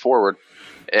rushing forward.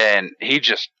 and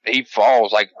he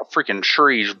falls like a freaking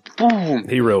tree. Boom!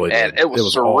 He really did. And it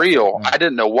was surreal. Awful. I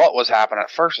didn't know what was happening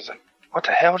at first. I was like, what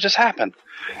the hell just happened?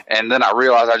 And then I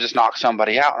realized I just knocked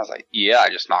somebody out. And I was like, yeah, I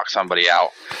just knocked somebody out.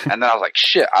 And then I was like,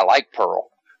 shit, I like Pearl.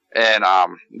 And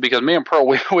because me and Pearl,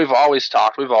 we've always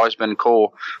talked. We've always been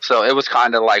cool. So it was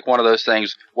kind of like one of those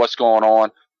things, what's going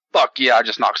on? Fuck yeah, I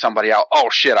just knocked somebody out. Oh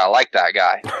shit, I like that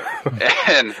guy.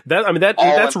 And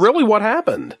that's really what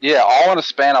happened. Yeah, all in a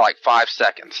span of like 5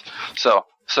 seconds. So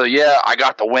yeah, I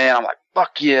got the win. I'm like,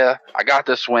 fuck yeah, I got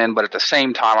this win. But at the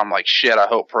same time, I'm like, shit, I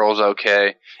hope Pearl's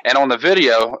okay. And on the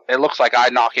video, it looks like I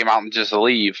knock him out and just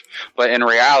leave. But in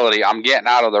reality, I'm getting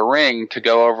out of the ring to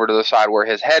go over to the side where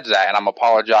his head's at, and I'm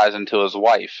apologizing to his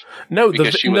wife. No,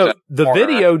 the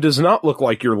video does not look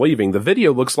like you're leaving. The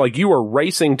video looks like you are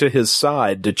racing to his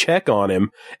side to check on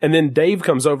him. And then Dave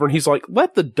comes over and he's like,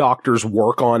 let the doctors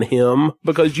work on him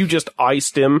because you just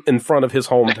iced him in front of his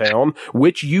hometown,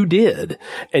 which you did.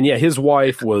 And yeah, his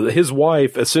wife,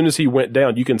 as soon as he went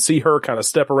down, you can see her kind of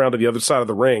step around to the other side of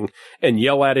the ring and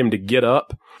yell at him to get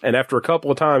up. And after a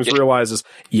couple of times realizes,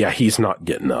 yeah, he's not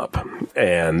getting up.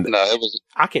 And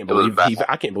I can't believe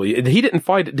he didn't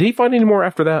fight. Did he fight anymore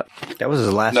after that? That was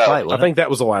his last fight. I think that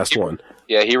was the last one.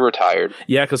 Yeah, he retired.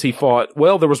 Yeah, because he fought,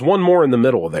 well, there was one more in the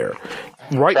middle of there.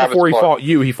 Right before he fought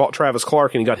you, he fought Travis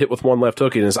Clark and he got hit with one left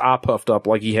hook and his eye puffed up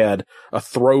like he had a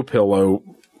throw pillow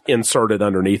inserted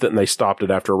underneath it, and they stopped it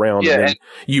after a round, and then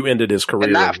you ended his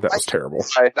career. That was terrible.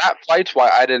 That fight's why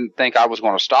I didn't think I was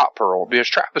going to stop Pearl, because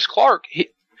Travis Clark,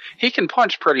 he can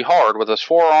punch pretty hard with his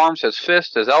forearms, his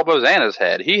fists, his elbows, and his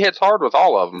head. He hits hard with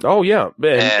all of them. Oh, yeah.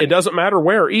 And it doesn't matter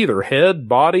where either. Head,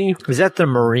 body. Is that the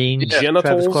Marine? Genitals.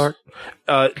 Travis Clark?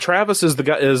 Travis is the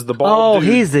guy, is the bald dude.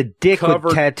 Oh, he's the dick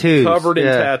with tattoos. Covered in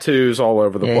tattoos all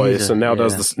over the place. And now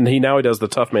he does the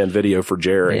Tough Man video for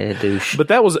Jerry. Yeah, douche. But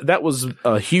that was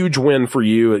a huge win for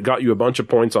you. It got you a bunch of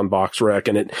points on BoxRec,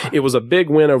 and it was a big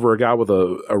win over a guy with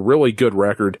a really good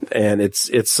record. And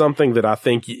it's something that I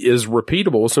think is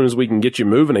repeatable as soon as we can get you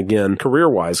moving again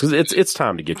career-wise, because it's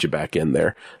time to get you back in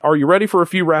there. Are you ready for a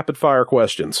few rapid-fire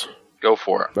questions? Go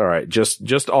for it. All right,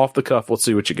 just off the cuff, let's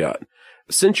see what you got.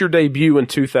 Since your debut in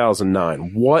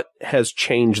 2009, what has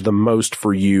changed the most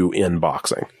for you in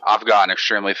boxing? I've gotten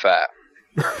extremely fat.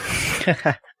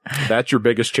 That's your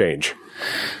biggest change.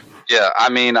 Yeah, I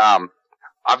mean,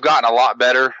 I've gotten a lot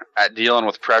better at dealing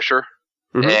with pressure,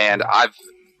 and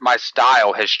my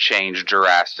style has changed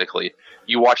drastically.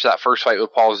 You watch that first fight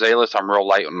with Paul Zalis, I'm real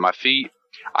light on my feet.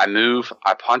 I move,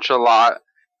 I punch a lot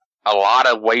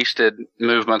of wasted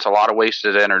movements, a lot of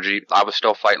wasted energy. I was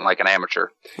still fighting like an amateur.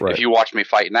 Right. If you watch me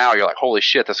fight now, you're like, holy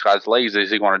shit, this guy's lazy.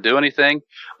 Is he going to do anything?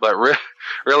 But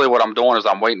really what I'm doing is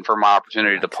I'm waiting for my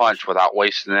opportunity to punch without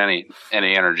wasting any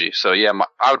energy. So yeah,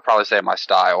 I would probably say my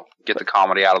style, get the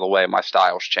comedy out of the way, my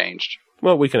style's changed.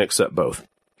 Well, we can accept both.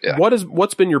 Yeah.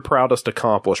 What's been your proudest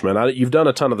accomplishment? You've done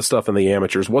a ton of the stuff in the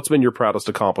amateurs. What's been your proudest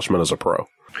accomplishment as a pro?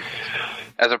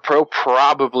 As a pro,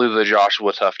 probably the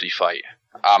Joshua Tufte fight.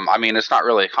 I mean, it's not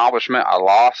really an accomplishment. I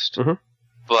lost,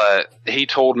 but he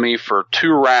told me for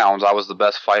 2 rounds I was the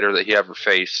best fighter that he ever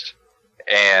faced,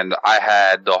 and I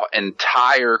had the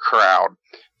entire crowd.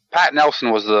 Pat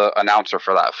Nelson was the announcer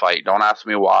for that fight. Don't ask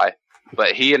me why,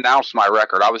 but he announced my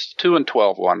record. I was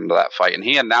 2-12 going into that fight, and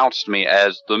he announced me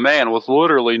as the man with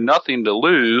literally nothing to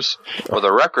lose with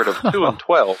a record of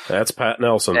 2-12. That's Pat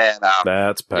Nelson. And,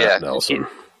 that's Pat Nelson.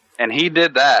 And he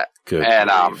did that. Good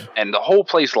and the whole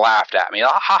place laughed at me.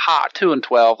 Ha ha,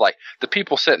 2-12. Like the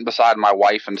people sitting beside my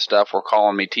wife and stuff were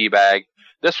calling me teabag.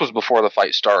 This was before the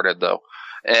fight started though.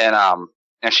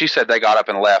 And she said they got up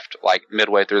and left like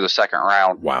midway through the second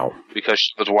round. Wow. Because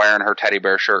she was wearing her teddy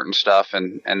bear shirt and stuff,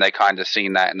 and they kind of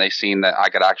seen that, and they seen that I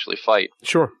could actually fight.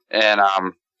 Sure. And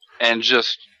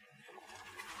just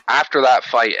after that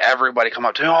fight, everybody come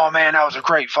up to me, oh man, that was a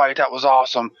great fight. That was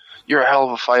awesome. You're a hell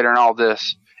of a fighter and all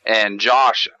this. And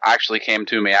Josh actually came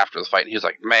to me after the fight, and he was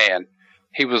like, man,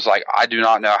 he was like, I do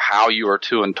not know how you are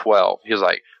 2-12. He was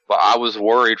like, but I was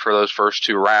worried for those first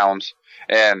 2 rounds.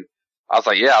 And I was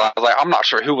like, yeah, I was like, I'm not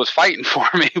sure who was fighting for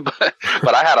me, but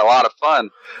I had a lot of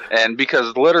fun. And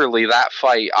because literally that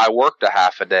fight, I worked a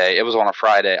half a day. It was on a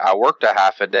Friday. I worked a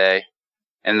half a day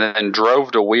and then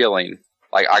drove to Wheeling.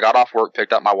 Like I got off work,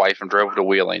 picked up my wife and drove to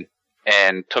Wheeling.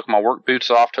 And took my work boots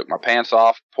off, took my pants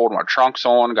off, pulled my trunks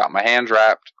on, got my hands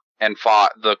wrapped, and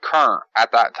fought the current,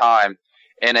 at that time,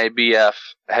 NABF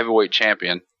heavyweight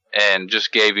champion, and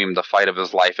just gave him the fight of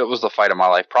his life. It was the fight of my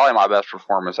life. Probably my best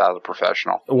performance as a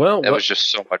professional. Well, it was just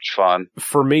so much fun.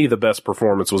 For me, the best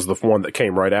performance was the one that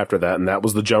came right after that, and that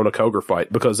was the Jonah Coger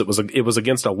fight, because it was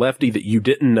against a lefty that you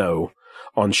didn't know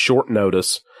on short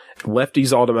notice.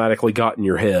 lefties automatically got in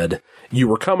your head. You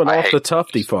were coming off the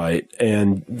Tufty fight,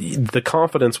 and the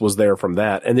confidence was there from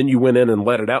that. And then you went in and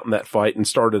let it out in that fight and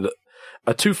started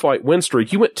a 2-fight win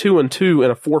streak. You went 2-2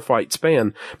 in a 4-fight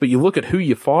span, but you look at who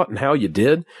you fought and how you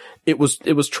did. It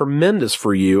was tremendous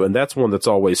for you, and that's one that's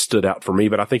always stood out for me.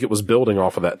 But I think it was building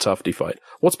off of that Tufty fight.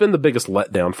 What's been the biggest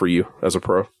letdown for you as a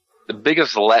pro? The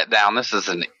biggest letdown. This is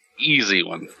an easy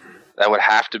one. That would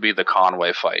have to be the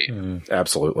Conway fight.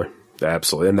 Absolutely.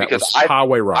 And that because was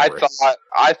highway robbery.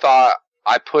 I thought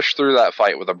I pushed through that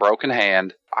fight with a broken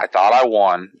hand. I thought I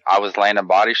won. I was landing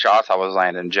body shots. I was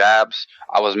landing jabs.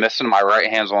 I was missing my right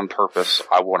hands on purpose.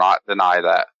 I will not deny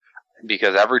that.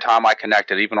 Because every time I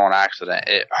connected, even on accident,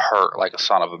 it hurt like a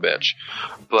son of a bitch.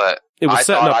 But it was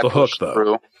setting up the hook,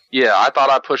 though. Yeah, I thought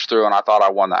I pushed through, and I thought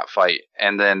I won that fight.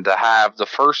 And then to have the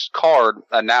first card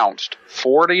announced,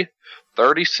 40-36,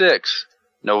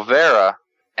 Novaria,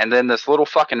 and then this little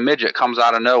fucking midget comes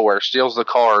out of nowhere, steals the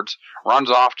cards, runs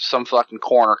off to some fucking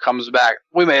corner, comes back,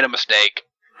 we made a mistake.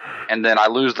 And then I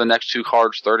lose the next 2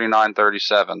 cards,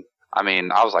 39-37. I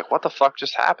mean, I was like, what the fuck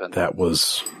just happened? That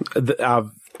was...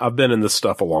 I've been in this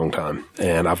stuff a long time,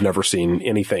 and I've never seen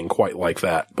anything quite like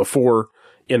that before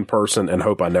in person, and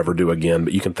hope I never do again,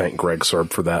 but you can thank Greg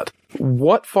Serb for that.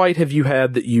 What fight have you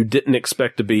had that you didn't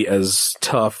expect to be as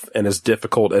tough and as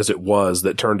difficult as it was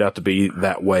that turned out to be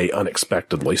that way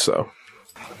unexpectedly so?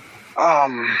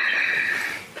 I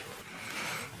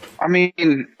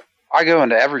mean, I go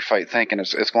into every fight thinking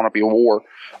it's going to be a war,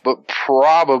 but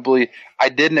probably I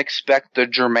didn't expect the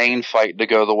Jermaine fight to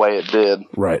go the way it did.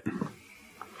 Right.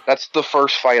 That's the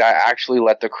first fight I actually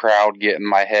let the crowd get in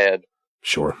my head.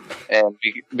 Sure. And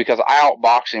because I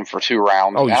outboxed him for 2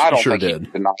 rounds. Oh, and I don't sure think did.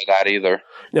 he denied that either.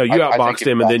 No, you outboxed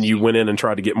him, and then you went in and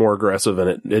tried to get more aggressive, and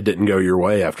it didn't go your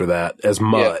way after that as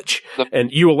much. Yeah,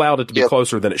 and you allowed it to be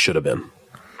closer than it should have been.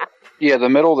 Yeah, the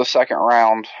middle of the second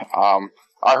round,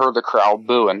 I heard the crowd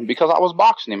booing because I was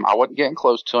boxing him. I wasn't getting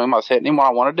close to him. I was hitting him when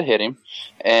I wanted to hit him.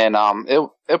 And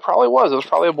it probably was. It was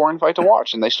probably a boring fight to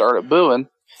watch, and they started booing.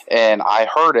 And I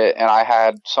heard it, and I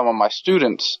had some of my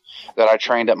students that I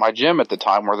trained at my gym at the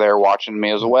time were there watching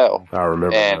me as well. I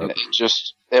remember and that.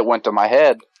 It went to my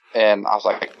head, and I was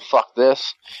like, fuck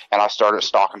this. And I started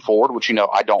stalking forward, which,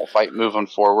 I don't fight moving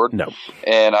forward. No.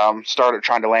 And started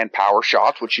trying to land power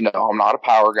shots, which, I'm not a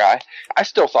power guy. I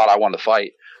still thought I won the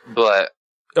fight, but...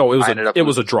 Oh, it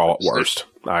was a draw at worst.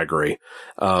 I agree.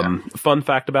 Fun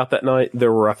fact about that night,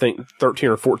 there were, I think, 13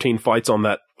 or 14 fights on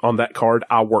that card.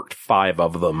 I worked 5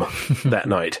 of them that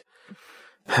night.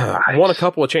 Nice. Won a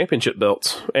couple of championship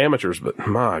belts, amateurs, but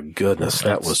my goodness,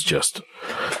 that was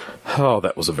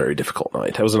a very difficult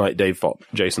night. That was a night Dave fought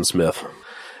Jason Smith.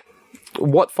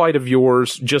 What fight of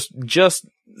yours, just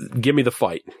give me the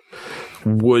fight,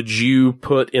 would you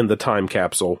put in the time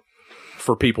capsule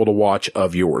for people to watch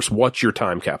of yours? What's your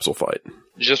time capsule fight?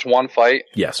 Just one fight?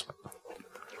 Yes.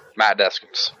 Matt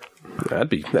Deskins.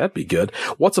 That'd be good.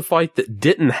 What's a fight that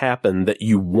didn't happen that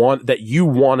you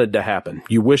wanted to happen?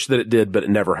 You wish that it did, but it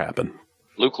never happened.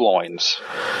 Luke Loins.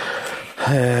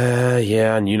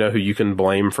 Yeah, and you know who you can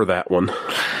blame for that one.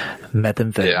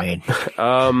 Methamphetamine.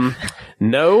 Yeah.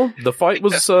 No, the fight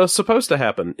was supposed to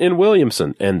happen in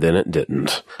Williamson, and then it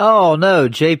didn't. Oh no,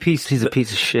 JP, he's a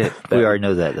piece of shit. We already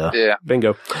know that though. Yeah.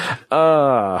 Bingo.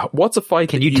 What's a fight?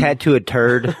 Can you tattoo a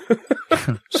turd?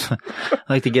 I'd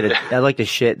like to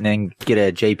shit and then get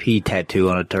a JP tattoo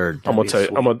on a turd. I'm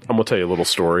gonna tell you a little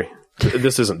story.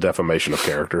 This isn't defamation of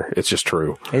character. It's just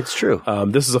true. It's true.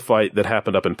 This is a fight that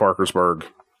happened up in Parkersburg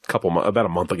about a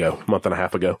month and a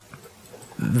half ago.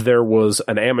 There was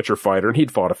an amateur fighter, and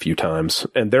he'd fought a few times,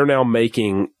 and they're now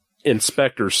making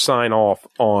inspectors sign off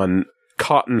on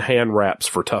cotton hand wraps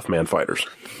for tough man fighters.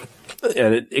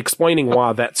 And explaining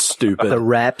why that's stupid. The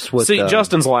wraps with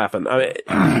Justin's laughing.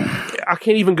 I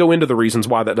can't even go into the reasons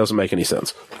why that doesn't make any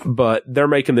sense. But they're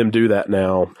making them do that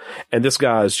now. And this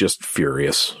guy is just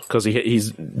furious because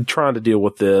he's trying to deal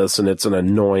with this, and it's an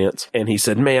annoyance. And he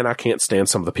said, man, I can't stand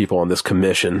some of the people on this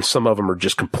commission. Some of them are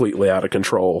just completely out of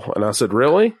control. And I said,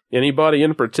 really? Anybody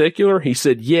in particular? He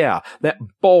said, yeah, that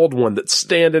bald one that's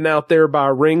standing out there by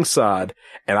ringside.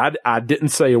 And I didn't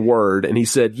say a word. And he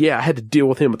said, yeah, I had to deal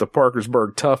with him at the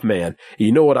Parkersburg Tough Man.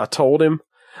 You know what I told him?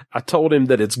 I told him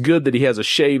that it's good that he has a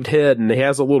shaved head and he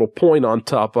has a little point on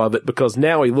top of it because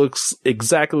now he looks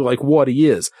exactly like what he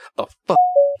is, a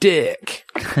dick.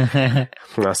 And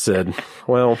I said,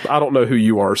 well, I don't know who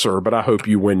you are, sir, but I hope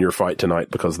you win your fight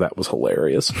tonight because that was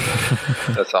hilarious.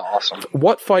 That's awesome.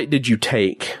 What fight did you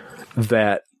take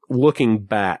that, looking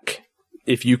back,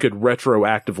 if you could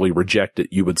retroactively reject it,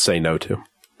 you would say no to?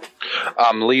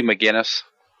 Lee McGinnis.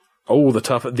 Oh,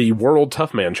 the world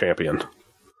tough man champion.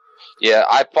 Yeah,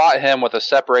 I fought him with a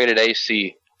separated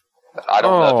AC. I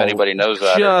don't know if anybody knows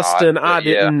that. Justin, or not, I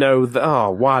didn't know that.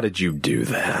 Oh, why did you do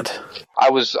that? I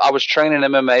was training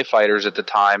MMA fighters at the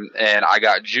time, and I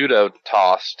got judo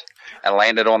tossed and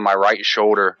landed on my right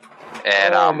shoulder,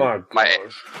 and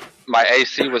my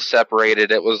AC was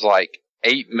separated. It was like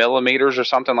 8 millimeters or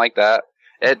something like that.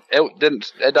 It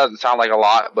doesn't sound like a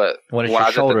lot, but when I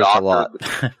was at the doctor, a lot.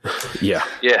 Yeah.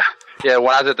 Yeah,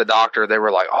 when I was at the doctor, they were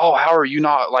like, "Oh, how are you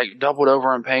not like doubled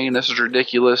over in pain? This is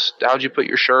ridiculous. How'd you put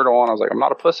your shirt on?" I was like, "I'm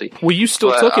not a pussy." Well, you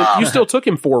still took him. You still took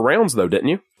him 4 rounds, though, didn't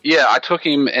you? Yeah, I took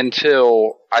him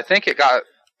until I think it got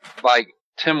like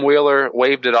Tim Wheeler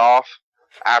waved it off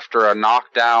after a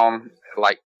knockdown,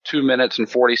 like 2 minutes and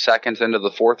 40 seconds into the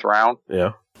 4th round.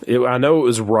 Yeah, I know it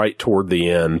was right toward the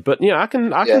end, but yeah, I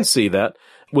can see that.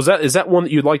 Is that one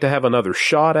that you'd like to have another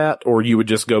shot at, or you would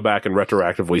just go back and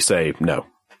retroactively say no?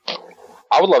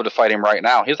 I would love to fight him right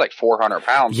now. He's like 400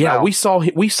 pounds. Yeah, now. we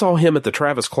saw him at the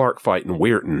Travis Clark fight in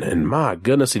Weirton, and my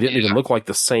goodness, he didn't even look like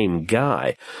the same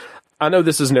guy. I know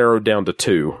this is narrowed down to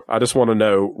 2. I just want to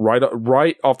know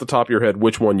right off the top of your head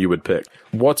which one you would pick.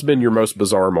 What's been your most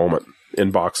bizarre moment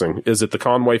in boxing? Is it the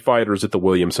Conway fight or is it the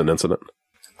Williamson incident?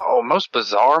 Oh, most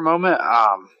bizarre moment?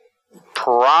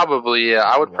 Probably.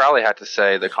 I would probably have to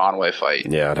say the Conway fight.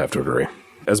 Yeah, I'd have to agree.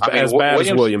 As bad as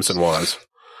Williamson was.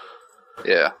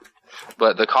 Yeah.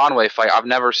 But the Conway fight, I've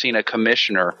never seen a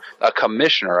commissioner, a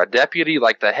deputy,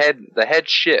 like the head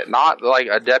shit, not like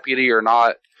a deputy or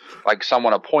not like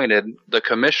someone appointed, the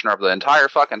commissioner of the entire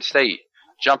fucking state,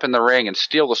 jump in the ring and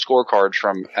steal the scorecards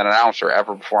from an announcer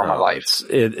ever before in my life.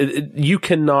 You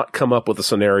cannot come up with a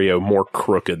scenario more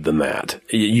crooked than that.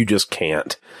 You just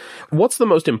can't. What's the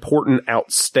most important,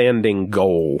 outstanding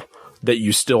goal that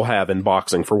you still have in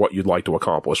boxing for what you'd like to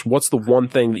accomplish? What's the one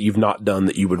thing that you've not done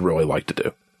that you would really like to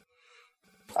do?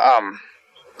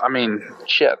 I mean,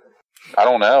 shit. I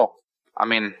don't know. I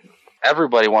mean,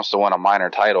 everybody wants to win a minor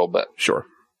title, but sure.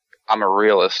 I'm a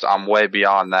realist. I'm way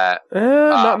beyond that.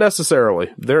 Not necessarily.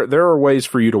 There are ways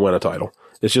for you to win a title.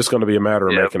 It's just going to be a matter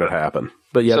of making it happen.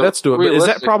 But yeah, let's do it. But is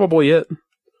that probably it?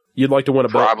 You'd like to win a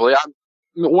belt? Probably. I'd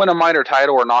win a minor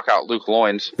title or knock out Luke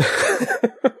Loins.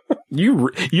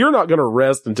 You're not going to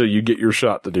rest until you get your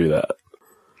shot to do that.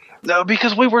 No,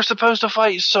 because we were supposed to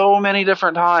fight so many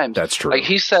different times. That's true. Like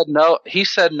he said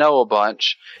no a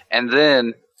bunch, and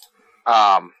then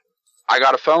I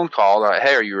got a phone call like,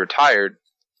 "Hey, are you retired?"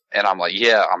 And I'm like,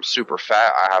 "Yeah, I'm super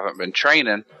fat. I haven't been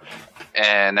training."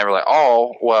 And they were like,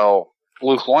 "Oh, well,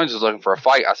 Luke Loins is looking for a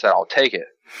fight." I said, "I'll take it."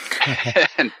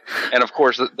 and of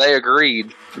course they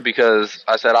agreed because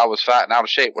I said I was fat and out of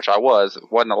shape, which I was. It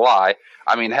wasn't a lie.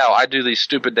 I mean, hell, I do these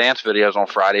stupid dance videos on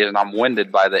Fridays and I'm winded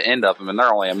by the end of them, and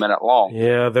they're only a minute long.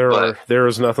 Yeah, there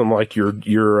is nothing like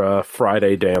your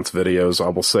Friday dance videos. I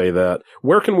will say that.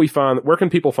 Where can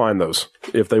people find those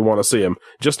if they want to see them?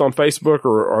 Just on Facebook,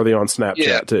 or are they on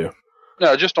Snapchat too?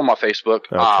 No, just on my Facebook.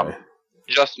 Okay.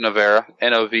 Just Novaria,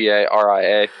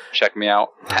 Novaria. Check me out.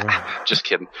 Just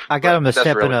kidding. I got him to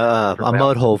step in a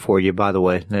mud hole for you, by the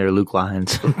way. They're Luke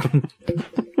Lions.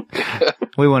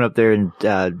 We went up there and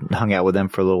hung out with them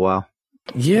for a little while.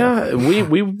 Yeah,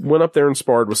 we went up there and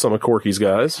sparred with some of Corky's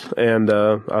guys, and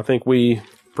I think we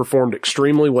performed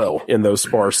extremely well in those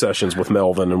spar sessions with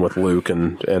Melvin and with Luke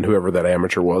and whoever that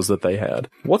amateur was that they had.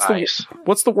 What's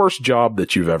the worst job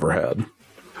that you've ever had?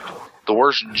 The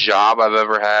worst job I've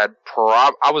ever had,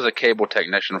 I was a cable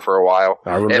technician for a while.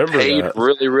 I remember it paid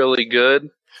really, really good,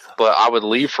 but I would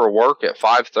leave for work at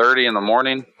 5:30 in the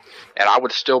morning, and I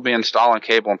would still be installing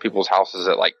cable in people's houses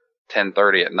at like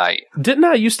 10:30 at night. Didn't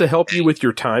I used to help you with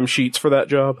your timesheets for that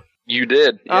job? You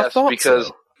did, yes, I thought because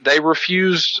so. They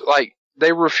refused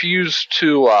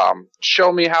to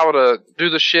show me how to do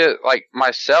the shit like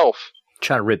myself.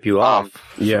 Trying to rip you off.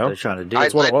 Yeah, they're trying to do.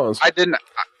 That's what it was.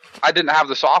 I didn't have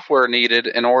the software needed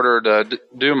in order to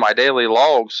do my daily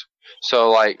logs. So,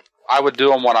 like, I would do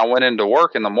them when I went into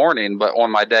work in the morning, but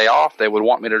on my day off, they would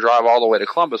want me to drive all the way to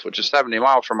Columbus, which is 70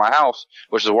 miles from my house,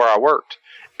 which is where I worked,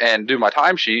 and do my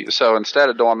timesheet. So instead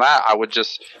of doing that, I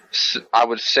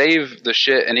would save the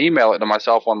shit and email it to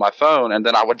myself on my phone, and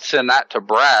then I would send that to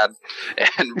Brad,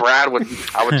 and I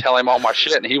would tell him all my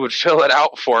shit, and he would fill it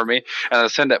out for me, and then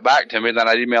send it back to me, and then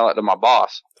I'd email it to my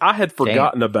boss. I had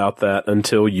forgotten about that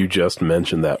until you just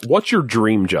mentioned that. What's your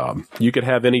dream job? You could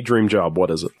have any dream job. What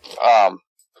is it?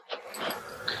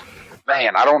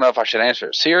 Man, I don't know if I should answer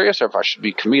it serious or if I should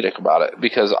be comedic about it,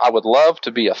 because I would love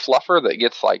to be a fluffer that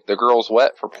gets like the girls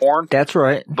wet for porn. That's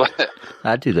right. But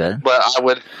I'd do that. But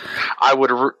I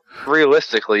would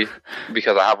realistically,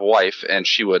 because I have a wife and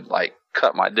she would like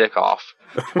cut my dick off,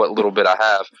 what little bit I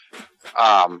have,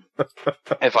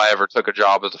 if I ever took a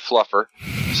job as a fluffer.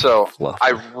 So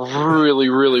I really,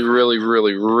 really, really,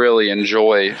 really, really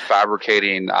enjoy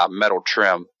fabricating metal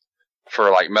trim for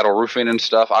like metal roofing and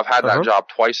stuff. I've had that job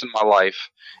twice in my life,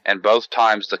 and both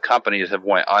times the companies have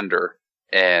went under,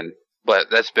 but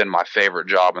that's been my favorite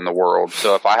job in the world.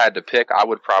 So if I had to pick, I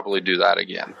would probably do that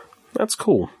again. That's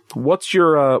cool. What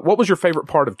was your favorite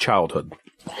part of childhood?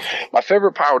 My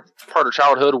favorite part of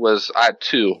childhood was, I had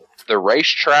two. The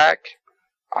racetrack.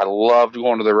 I loved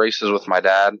going to the races with my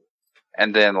dad.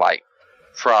 And then like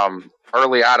from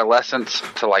early adolescence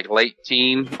to like late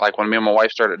teen, like when me and my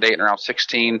wife started dating around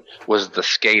 16, was the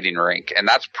skating rink. And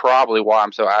that's probably why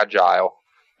I'm so agile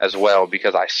as well,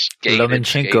 because I skated.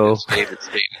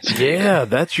 Yeah,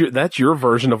 that's your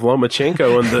version of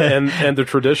Lomachenko and the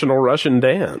traditional Russian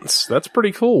dance. That's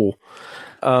pretty cool.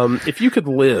 If you could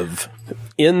live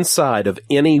inside of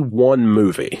any one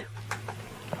movie,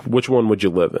 which one would you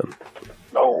live in?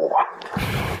 Oh,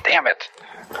 damn it.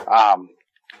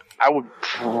 I would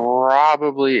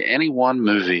probably any one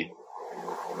movie.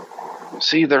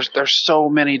 See, there's so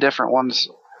many different ones.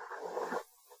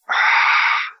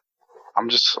 I'm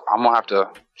gonna have to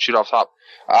shoot off top.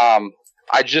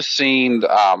 I just seen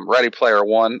Ready Player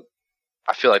One.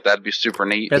 I feel like that'd be super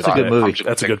neat. That's a good movie.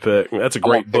 That's a good pick. That's a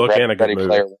great book and a good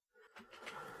movie.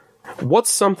 What's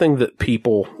something that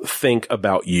people think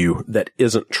about you that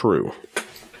isn't true?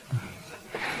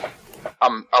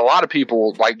 A lot of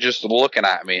people, like, just looking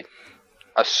at me,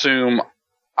 assume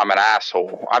I'm an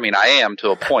asshole. I mean, I am to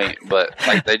a point, but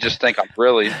like they just think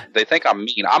they think I'm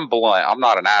mean. I'm blunt. I'm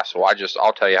not an asshole.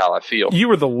 I'll tell you how I feel. You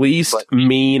are the least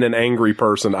mean and angry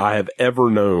person I have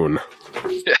ever known.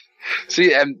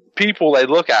 See, and people, they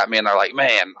look at me and they're like,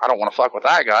 man, I don't want to fuck with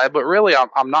that guy. But really,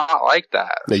 I'm not like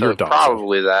that. No, so you're docile.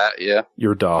 Probably that, yeah.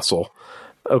 You're docile.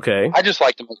 Okay. I just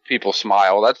like to make people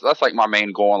smile. That's like my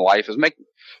main goal in life, is make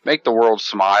the world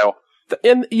smile.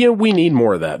 And, we need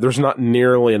more of that. There's not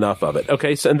nearly enough of it.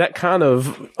 Okay, so, and that kind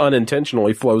of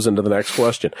unintentionally flows into the next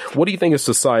question. What do you think is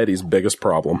society's biggest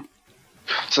problem?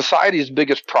 Society's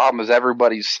biggest problem is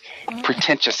everybody's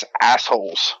pretentious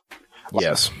assholes.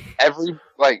 Yes.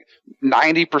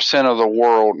 90% of the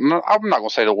world, I'm not going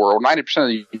to say the world, 90% of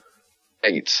the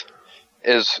United States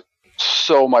is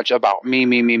so much about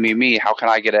me. How can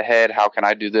I get ahead? How can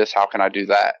I do this? How can I do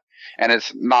that? And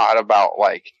it's not about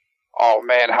like, oh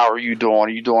man, how are you doing? Are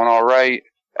you doing all right?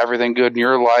 Everything good in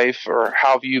your life? Or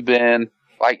how have you been?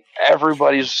 Like,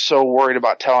 everybody's so worried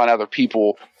about telling other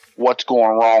people what's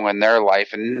going wrong in their life,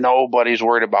 and nobody's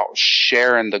worried about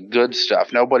sharing the good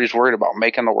stuff. Nobody's worried about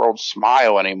making the world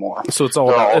smile anymore. So it's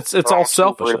all about, it's all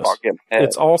selfishness.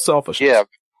 It's all selfishness. Yeah.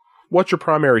 What's your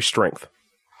primary strength?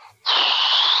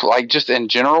 Like, just in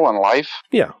general in life?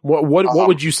 Yeah. What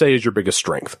would you say is your biggest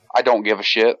strength? I don't give a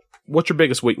shit. What's your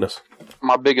biggest weakness?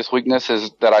 My biggest weakness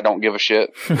is that I don't give a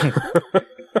shit.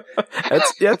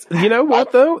 That's you know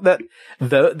what though?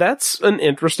 That's an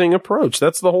interesting approach.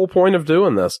 That's the whole point of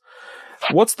doing this.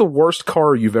 What's the worst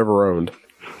car you've ever owned?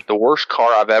 The worst car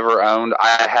I've ever owned,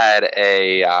 I had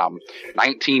a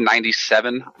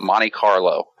 1997 Monte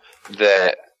Carlo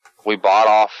that we bought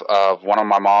off of one of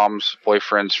my mom's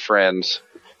boyfriend's friends.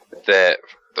 They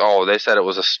said it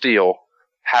was a steal.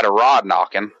 Had a rod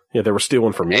knocking. Yeah, they were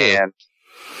stealing from you. And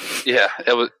yeah,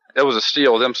 it was a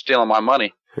steal. Them stealing my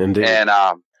money. Indeed. And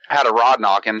had a rod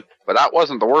knocking, but that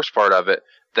wasn't the worst part of it.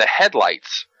 The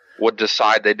headlights would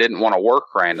decide they didn't want to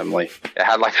work randomly. It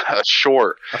had like a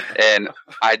short, and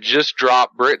I just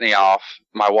dropped Brittany off,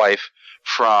 my wife,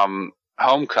 from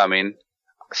homecoming,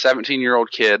 a 17-year-old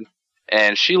kid,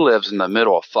 and she lives in the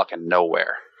middle of fucking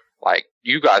nowhere. Like,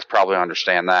 you guys probably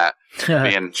understand that.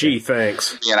 Gee,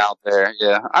 thanks. Being out there,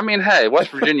 yeah. I mean, hey,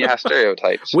 West Virginia has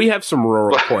stereotypes. We have some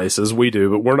rural places, we do,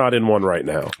 but we're not in one right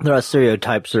now. There are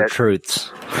stereotypes or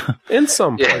truths. In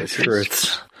some places.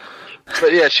 Truths.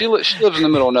 But yeah, she lives in the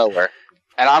middle of nowhere.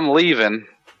 And I'm leaving,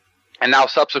 and now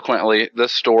subsequently,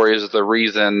 this story is the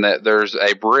reason that there's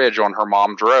a bridge on her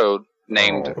mom's road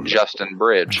named Justin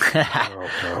Bridge. Oh,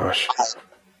 gosh.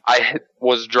 I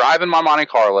was driving my Monte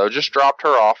Carlo, just dropped her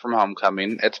off from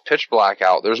homecoming. It's pitch black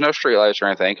out. There's no streetlights or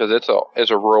anything because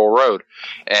it's a rural road.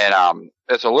 And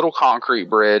it's a little concrete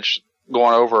bridge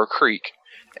going over a creek.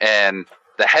 And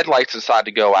the headlights decide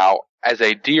to go out as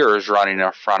a deer is running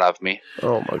in front of me.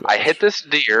 Oh, my God. I hit this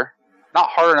deer, not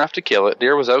hard enough to kill it.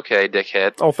 Deer was okay,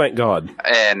 dickhead. Oh, thank God.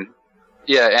 And,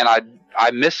 yeah, and I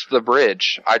missed the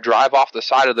bridge. I drive off the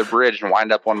side of the bridge and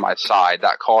wind up on my side.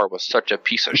 That car was such a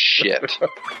piece of shit.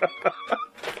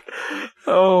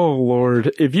 Oh,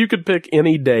 Lord. If you could pick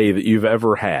any day that you've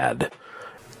ever had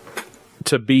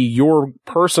to be your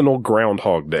personal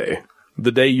Groundhog Day,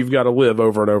 the day you've got to live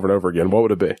over and over and over again, what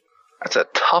would it be? That's a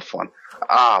tough one.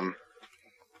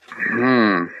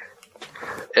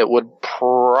 It would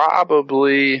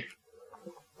probably,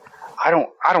 I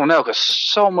don't know, because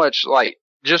so much, like,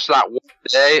 just that one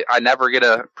day, I never get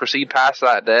to proceed past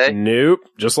that day. Nope,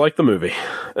 just like the movie.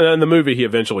 And the movie he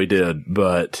eventually did,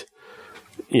 but,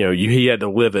 you know, he had to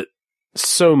live it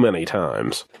so many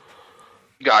times.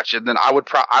 Gotcha. Then I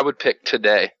would pick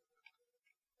today.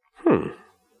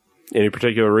 Any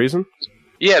particular reason?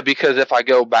 Yeah, because if I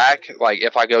go back, like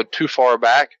if I go too far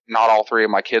back, not all three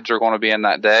of my kids are going to be in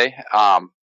that day.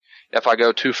 If I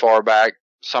go too far back,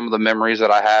 some of the memories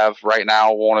that I have right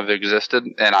now won't have existed,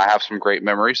 and I have some great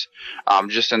memories.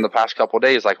 Just in the past couple of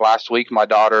days, like last week, my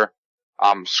daughter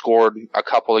scored a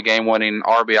couple of game-winning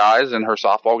RBIs in her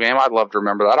softball game. I'd love to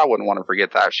remember that. I wouldn't want to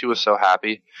forget that. She was so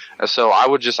happy. And so I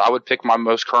would pick my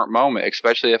most current moment,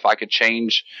 especially if I could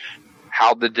change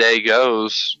how the day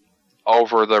goes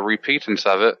over the repentance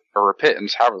of it, or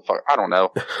repentance, however the fuck, I don't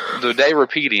know. The day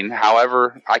repeating,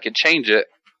 however I could change it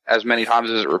as many times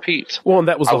as it repeats. Well, and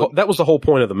that was the whole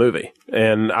point of the movie.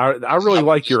 And I really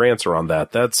like your answer on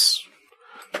that. That's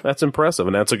impressive,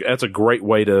 and that's a great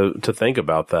way to think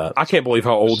about that. I can't believe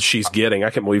how old she's getting.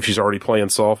 I can't believe she's already playing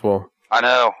softball. I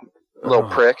know. Little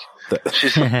prick.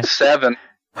 She's 7.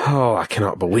 Oh, I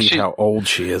cannot believe how old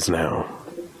she is now.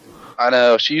 I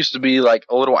know. She used to be like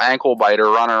a little ankle biter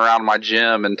running around my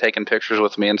gym and taking pictures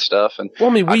with me and stuff. And well,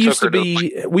 I mean, we used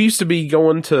to be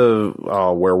going to,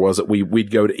 where was it? We'd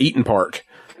go to Eaton Park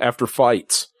after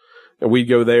fights. And we'd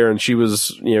go there, and she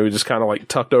was, you know, just kind of like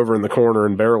tucked over in the corner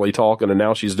and barely talking, and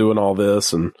now she's doing all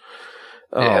this, and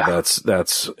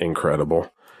that's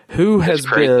incredible. Who has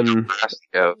been,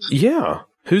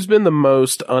 who's been the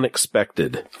most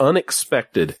unexpected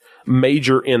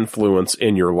major influence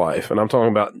in your life? And I'm talking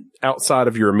about outside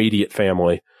of your immediate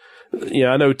family.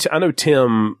 Yeah, I know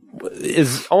Tim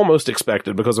is almost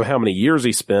expected because of how many years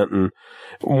he spent, and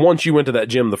once you went to that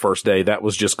gym the first day, that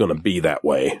was just going to be that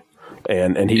way.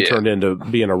 And he turned into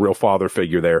being a real father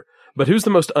figure there. But who's the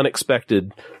most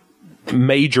unexpected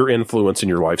major influence in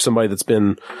your life? Somebody that's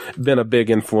been a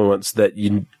big influence that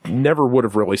you never would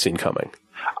have really seen coming.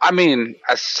 I mean,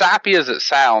 as sappy as it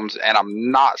sounds, and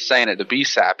I'm not saying it to be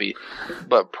sappy,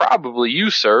 but probably you,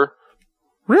 sir.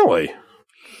 Really?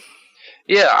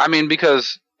 Yeah, I mean,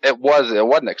 because it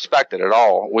wasn't expected at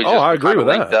all. I agree with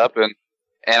linked that. Up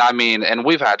and I mean, and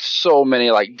we've had so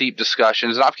many like deep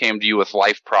discussions, and I've came to you with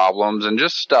life problems and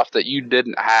just stuff that you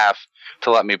didn't have to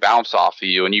let me bounce off of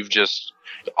you, and you've just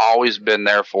always been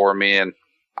there for me. And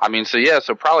I mean, so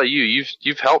probably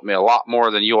you've helped me a lot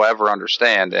more than you'll ever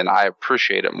understand, and I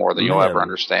appreciate it more than you'll ever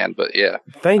understand. But yeah,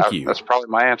 thank you. That's probably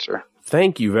my answer.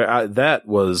 Thank you. That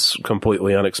was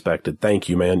completely unexpected. Thank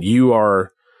you, man. You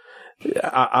are.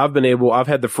 I've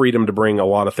had the freedom to bring a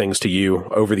lot of things to you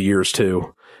over the years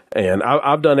too. And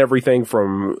I've done everything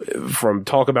from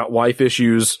talk about life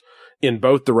issues in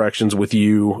both directions with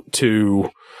you to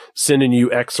sending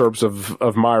you excerpts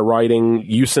of my writing,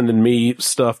 you sending me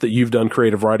stuff that you've done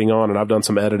creative writing on, and I've done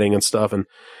some editing and stuff.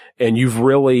 And you've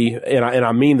really, and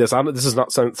I mean this, this is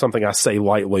not something I say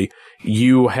lightly.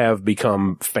 You have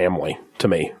become family to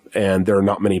me, and there are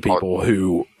not many people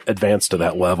who advance to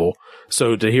that level.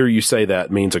 So to hear you say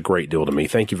that means a great deal to me.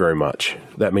 Thank you very much.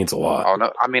 That means a lot. Oh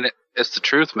no, I mean it's the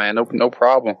truth, man. No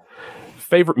problem.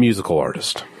 Favorite musical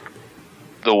artist?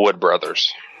 The Wood Brothers.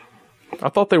 I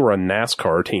thought they were a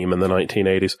NASCAR team in the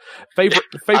 1980s.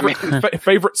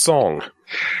 Favorite song?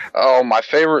 Oh, my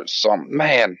favorite song,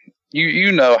 man.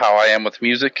 You know how I am with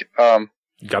music.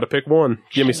 Got to pick one.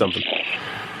 Give me something.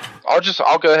 I'll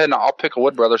go ahead and I'll pick a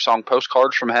Wood Brothers song,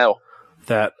 "Postcards from Hell."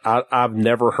 That I've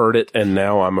never heard it, and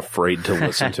now I'm afraid to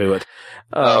listen to it.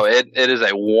 It is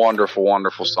a wonderful,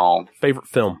 wonderful song. Favorite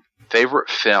film?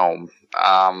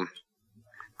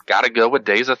 Gotta go with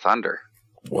Days of Thunder.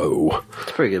 Whoa.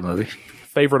 It's a pretty good movie.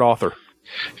 Favorite author?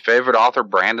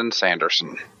 Brandon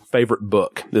Sanderson. Favorite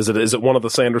book? Is it one of the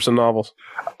Sanderson novels?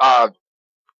 I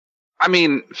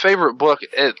mean, favorite book,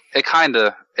 it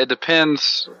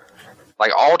depends,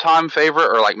 like all-time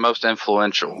favorite or like most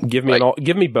influential. Give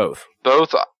me both.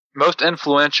 Both. Most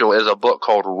influential is a book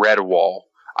called Redwall.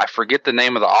 I forget the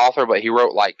name of the author, but he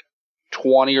wrote like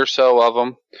 20 or so of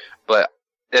them. But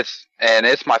it's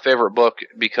my favorite book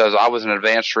because I was an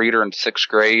advanced reader in 6th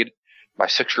grade. My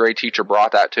 6th grade teacher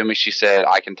brought that to me. She said,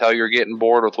 "I can tell you're getting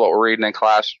bored with what we're reading in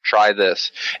class. Try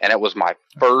this." And it was my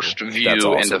first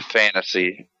view into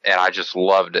fantasy, and I just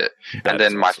loved it. And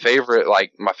then my favorite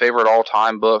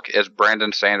all-time book is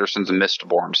Brandon Sanderson's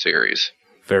Mistborn series.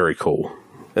 Very cool.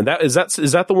 And is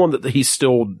that the one that he's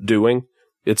still doing?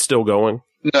 It's still going?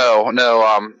 No.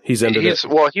 He's into it?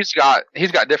 Well, he's got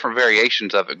different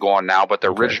variations of it going now, but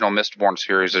the original Mistborn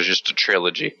series is just a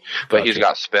trilogy. But he's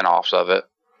got spin-offs of it.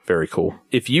 Very cool.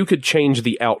 If you could change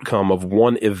the outcome of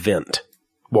one event,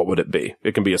 what would it be?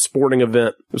 It can be a sporting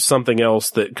event, something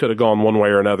else that could have gone one way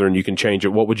or another, and you can change it.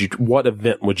 What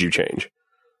event would you change?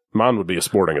 Mine would be a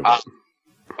sporting event.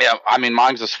 Yeah, I mean,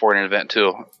 mine's a sporting event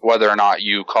too, whether or not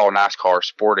you call NASCAR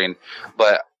sporting.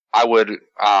 But I would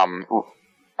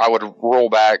roll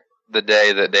back the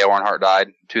day that Dale Earnhardt died,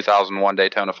 2001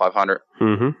 Daytona 500.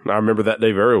 Mm-hmm. I remember that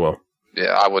day very well.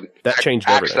 Yeah, I would. That changed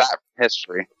everything. That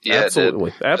history. Yeah,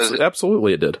 absolutely. It did.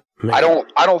 Absolutely, it did. Man. I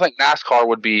don't think NASCAR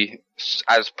would be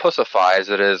as pussified as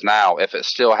it is now if it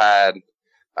still had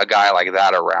a guy like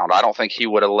that around. I don't think he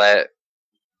wouldn't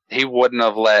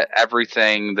have let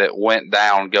everything that went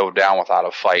down go down without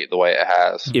a fight the way it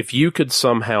has. If you could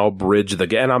somehow bridge the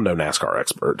gap, and I'm no NASCAR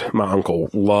expert, my uncle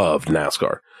loved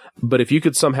NASCAR, but if you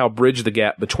could somehow bridge the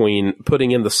gap between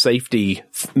putting in the safety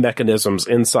mechanisms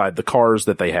inside the cars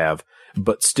that they have,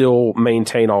 but still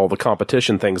maintain all the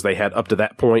competition things they had up to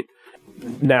that point,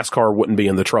 NASCAR wouldn't be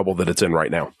in the trouble that it's in right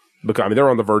now. Because, I mean, they're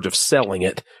on the verge of selling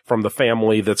it from the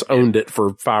family that's owned it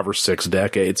for 5 or 6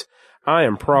 decades. I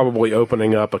am probably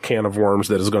opening up a can of worms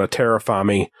that is going to terrify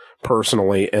me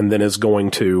personally and then is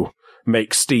going to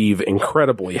make Steve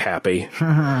incredibly happy.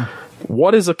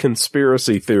 What is a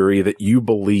conspiracy theory that you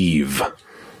believe?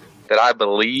 That I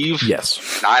believe? Yes.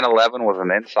 9/11 was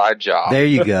an inside job. There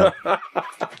you go.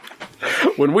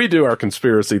 When we do our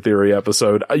conspiracy theory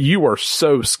episode, you are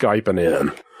so Skyping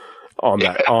in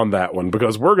on that one,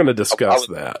 because we're going to discuss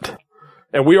that.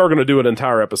 And we are going to do an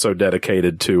entire episode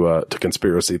dedicated to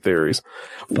conspiracy theories.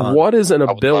 What is an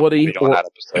ability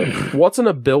what's an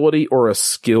ability or a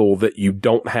skill that you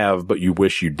don't have but you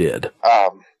wish you did?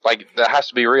 Like, that has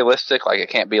to be realistic. Like, it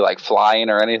can't be like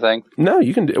flying or anything. No,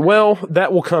 you can do, well,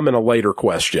 that will come in a later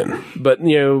question. But,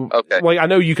 like, I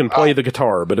know you can play the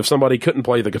guitar, but if somebody couldn't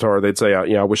play the guitar, they'd say,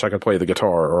 I wish I could play the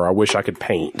guitar, or I wish I could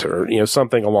paint, or,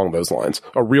 something along those lines.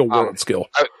 A real world skill.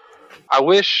 I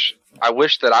wish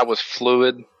that I was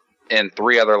fluid in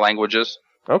 3 other languages.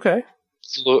 Okay.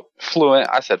 Fluent.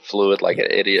 I said fluid like an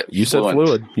idiot. You said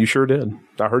fluid. You sure did.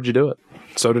 I heard you do it.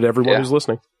 So did everyone who's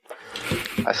listening.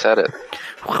 I said it.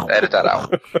 Edit that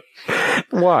out.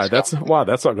 Why? That's not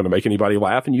going to make anybody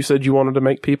laugh. And you said you wanted to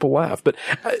make people laugh. But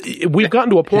we've gotten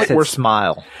to a point where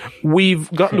smile.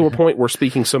 We've gotten to a point where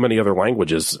speaking so many other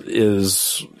languages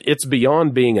it's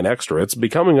beyond being an extra. It's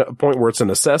becoming a point where it's a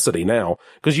necessity now,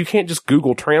 because you can't just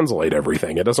Google Translate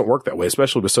everything. It doesn't work that way,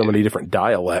 especially with so many different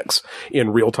dialects in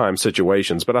real time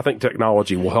situations. But I think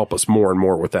technology will help us more and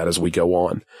more with that as we go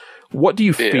on. What do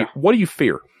you fear? What do you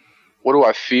fear? What do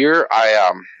I fear?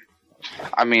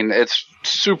 I mean, it's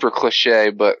super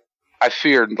cliche, but I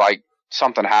feared like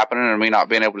something happening and me not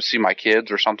being able to see my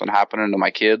kids, or something happening to my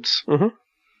kids. Mm-hmm.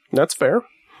 That's fair.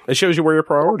 It shows you where your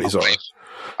priorities are.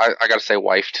 I got to say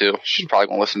wife too. She's probably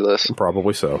going to listen to this.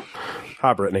 Probably so.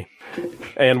 Hi, Brittany.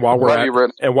 And while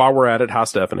we're at it, hi,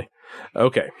 Stephanie.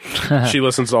 Okay. She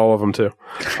listens to all of them too.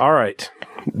 All right.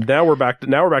 Now we're back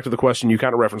to the question you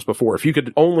kind of referenced before. If you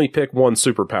could only pick one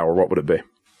superpower, what would it be?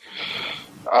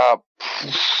 I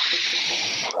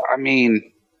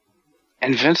mean,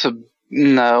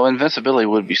 invincibility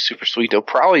would be super sweet though.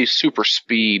 Probably super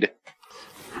speed.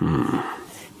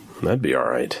 That'd be all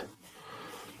right.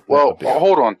 Well,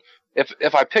 hold on.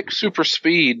 If I pick super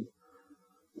speed,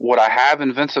 would I have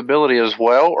invincibility as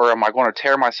well, or am I going to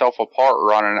tear myself apart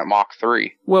running at Mach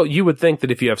 3? Well, you would think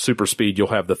that if you have super speed, you'll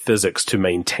have the physics to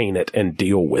maintain it and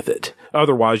deal with it.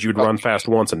 Otherwise, you'd run fast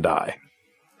once and die.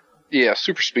 Yeah,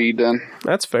 super speed then.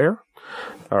 That's fair.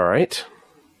 All right.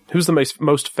 Who's the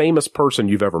most famous person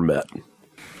you've ever met?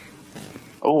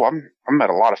 Oh, I've met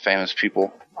a lot of famous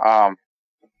people.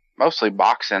 Mostly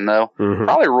boxing, though. Mm-hmm.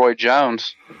 Probably Roy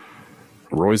Jones.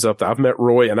 Roy's up there. I've met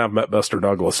Roy, and I've met Buster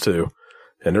Douglas, too.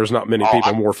 And there's not many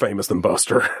people more famous than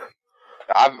Buster.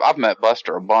 I've met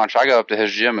Buster a bunch. I go up to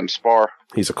his gym and spar.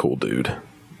 He's a cool dude.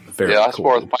 I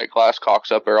spar with Mike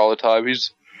Glasscock's up there all the time.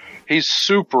 He's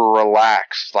super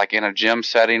relaxed, like in a gym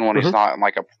setting when he's not in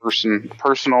like a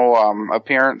personal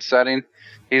appearance setting.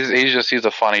 He's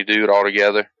a funny dude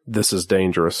altogether. This is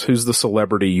dangerous. Who's the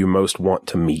celebrity you most want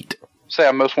to meet? Say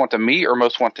I most want to meet or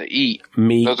most want to eat?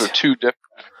 Meet. Those are 2 different.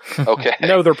 Okay.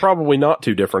 No, they're probably not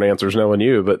 2 different answers knowing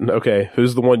you, but okay.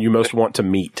 Who's the one you most want to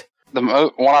meet? They're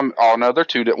 2.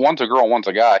 One's a girl, one's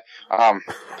a guy.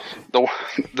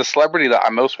 The celebrity that I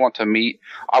most want to meet,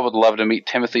 I would love to meet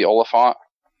Timothy Oliphant.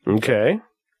 Okay.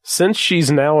 Since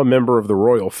she's now a member of the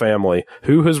royal family,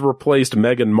 who has replaced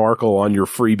Meghan Markle on your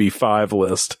freebie 5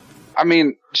 list? I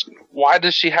mean, why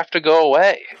does she have to go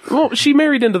away? Well, she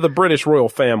married into the British royal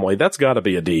family. That's got to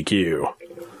be a DQ.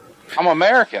 I'm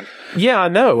American. Yeah, I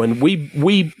know, and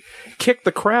we kicked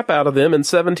the crap out of them in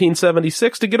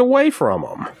 1776 to get away from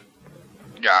them.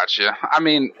 Gotcha. I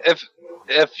mean, if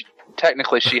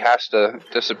technically she has to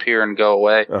disappear and go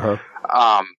away,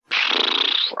 I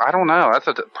don't know. That's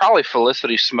probably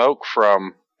Felicity Smoke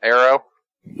from Arrow.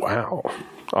 Wow.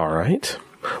 All right.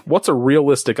 What's a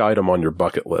realistic item on your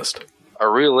bucket list? A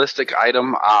realistic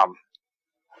item? I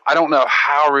don't know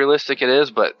how realistic it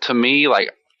is, but to me,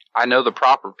 like, I know the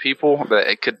proper people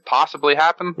that it could possibly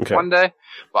happen one day,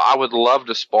 but I would love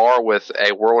to spar with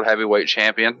a world heavyweight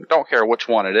champion. Don't care which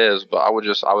one it is, but I would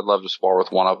love to spar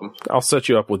with one of them. I'll set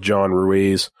you up with John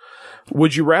Ruiz.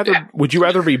 Would you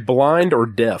rather be blind or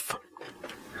deaf?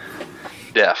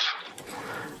 Deaf.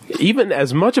 Even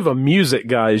as much of a music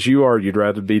guy as you are, you'd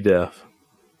rather be deaf.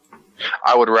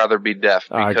 I would rather be deaf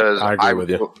because I agree with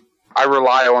you. I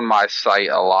rely on my sight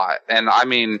a lot. And I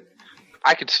mean,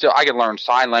 I could learn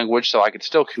sign language, so I could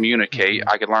still communicate.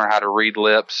 I could learn how to read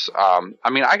lips. I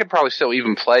mean, I could probably still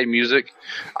even play music.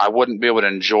 I wouldn't be able to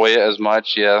enjoy it as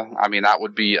much. Yeah. I mean, that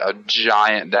would be a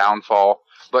giant downfall.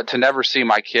 But to never see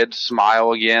my kids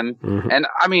smile again, and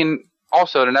I mean,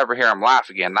 also to never hear them laugh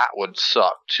again, that would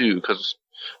suck too.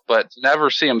 But to never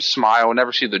see them smile,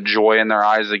 never see the joy in their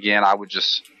eyes again, I would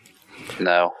just,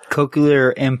 no.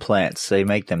 Cochlear implants, they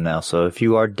make them now, so if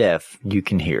you are deaf, you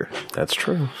can hear. That's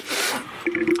true.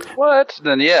 What?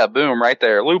 Then yeah, boom, right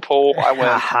there. Loophole, I win.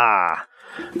 Ha!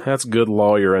 That's good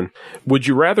lawyering. Would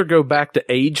you rather go back to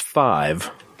age 5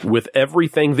 with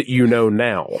everything that you know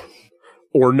now,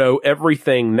 or know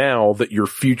everything now that your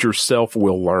future self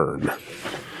will learn?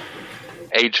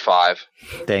 Age 5.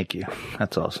 Thank you.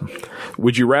 That's awesome.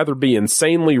 Would you rather be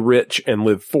insanely rich and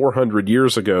live 400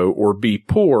 years ago, or be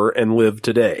poor and live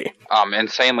today?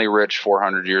 Insanely rich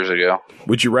 400 years ago.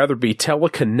 Would you rather be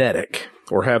telekinetic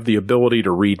or have the ability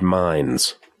to read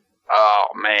minds? Oh,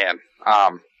 man.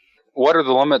 What are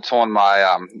the limits on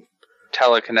my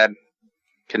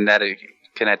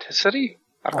kineticity?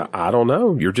 I don't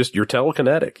know. You're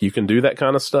telekinetic. You can do that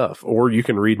kind of stuff, or you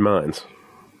can read minds.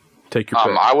 Take your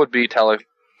pick. I would be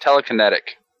telekinetic.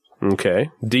 Okay.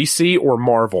 DC or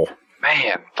Marvel?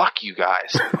 Man, fuck you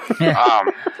guys.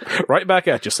 Right back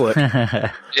at you, Slick.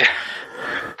 Yeah,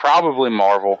 probably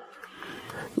Marvel.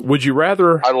 Would you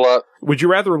rather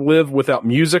live without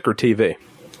music or TV?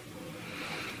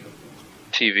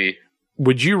 TV.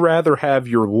 Would you rather have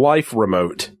your life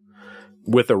remote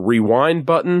with a rewind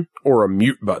button or a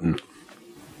mute button?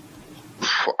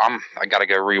 I gotta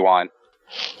go rewind.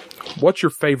 What's your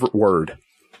favorite word?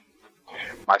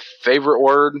 My favorite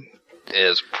word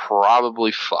is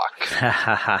probably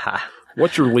fuck.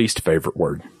 What's your least favorite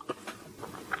word?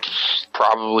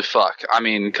 Probably fuck. I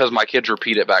mean, because my kids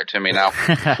repeat it back to me now.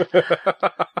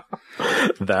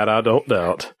 That I don't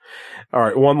doubt. All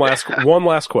right, one last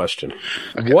question.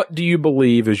 Okay. What do you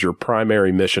believe is your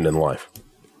primary mission in life?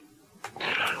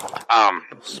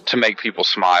 To make people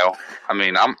smile. I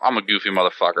mean, I'm a goofy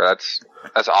motherfucker.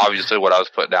 That's obviously what I was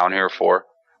put down here for.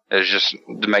 Is just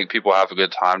to make people have a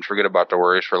good time, forget about their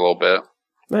worries for a little bit.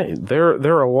 Hey, there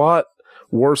are a lot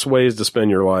worse ways to spend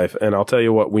your life, and I'll tell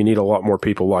you what, we need a lot more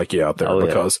people like you out there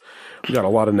because we got a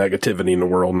lot of negativity in the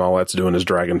world, and all that's doing is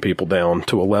dragging people down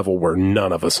to a level where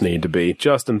none of us need to be.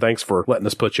 Justin, thanks for letting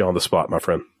us put you on the spot, my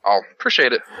friend. Oh,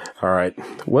 appreciate it. All right.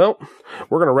 Well,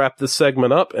 we're going to wrap this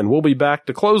segment up, and we'll be back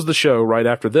to close the show right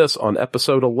after this on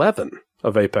episode 11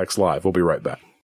 of Apex Live. We'll be right back.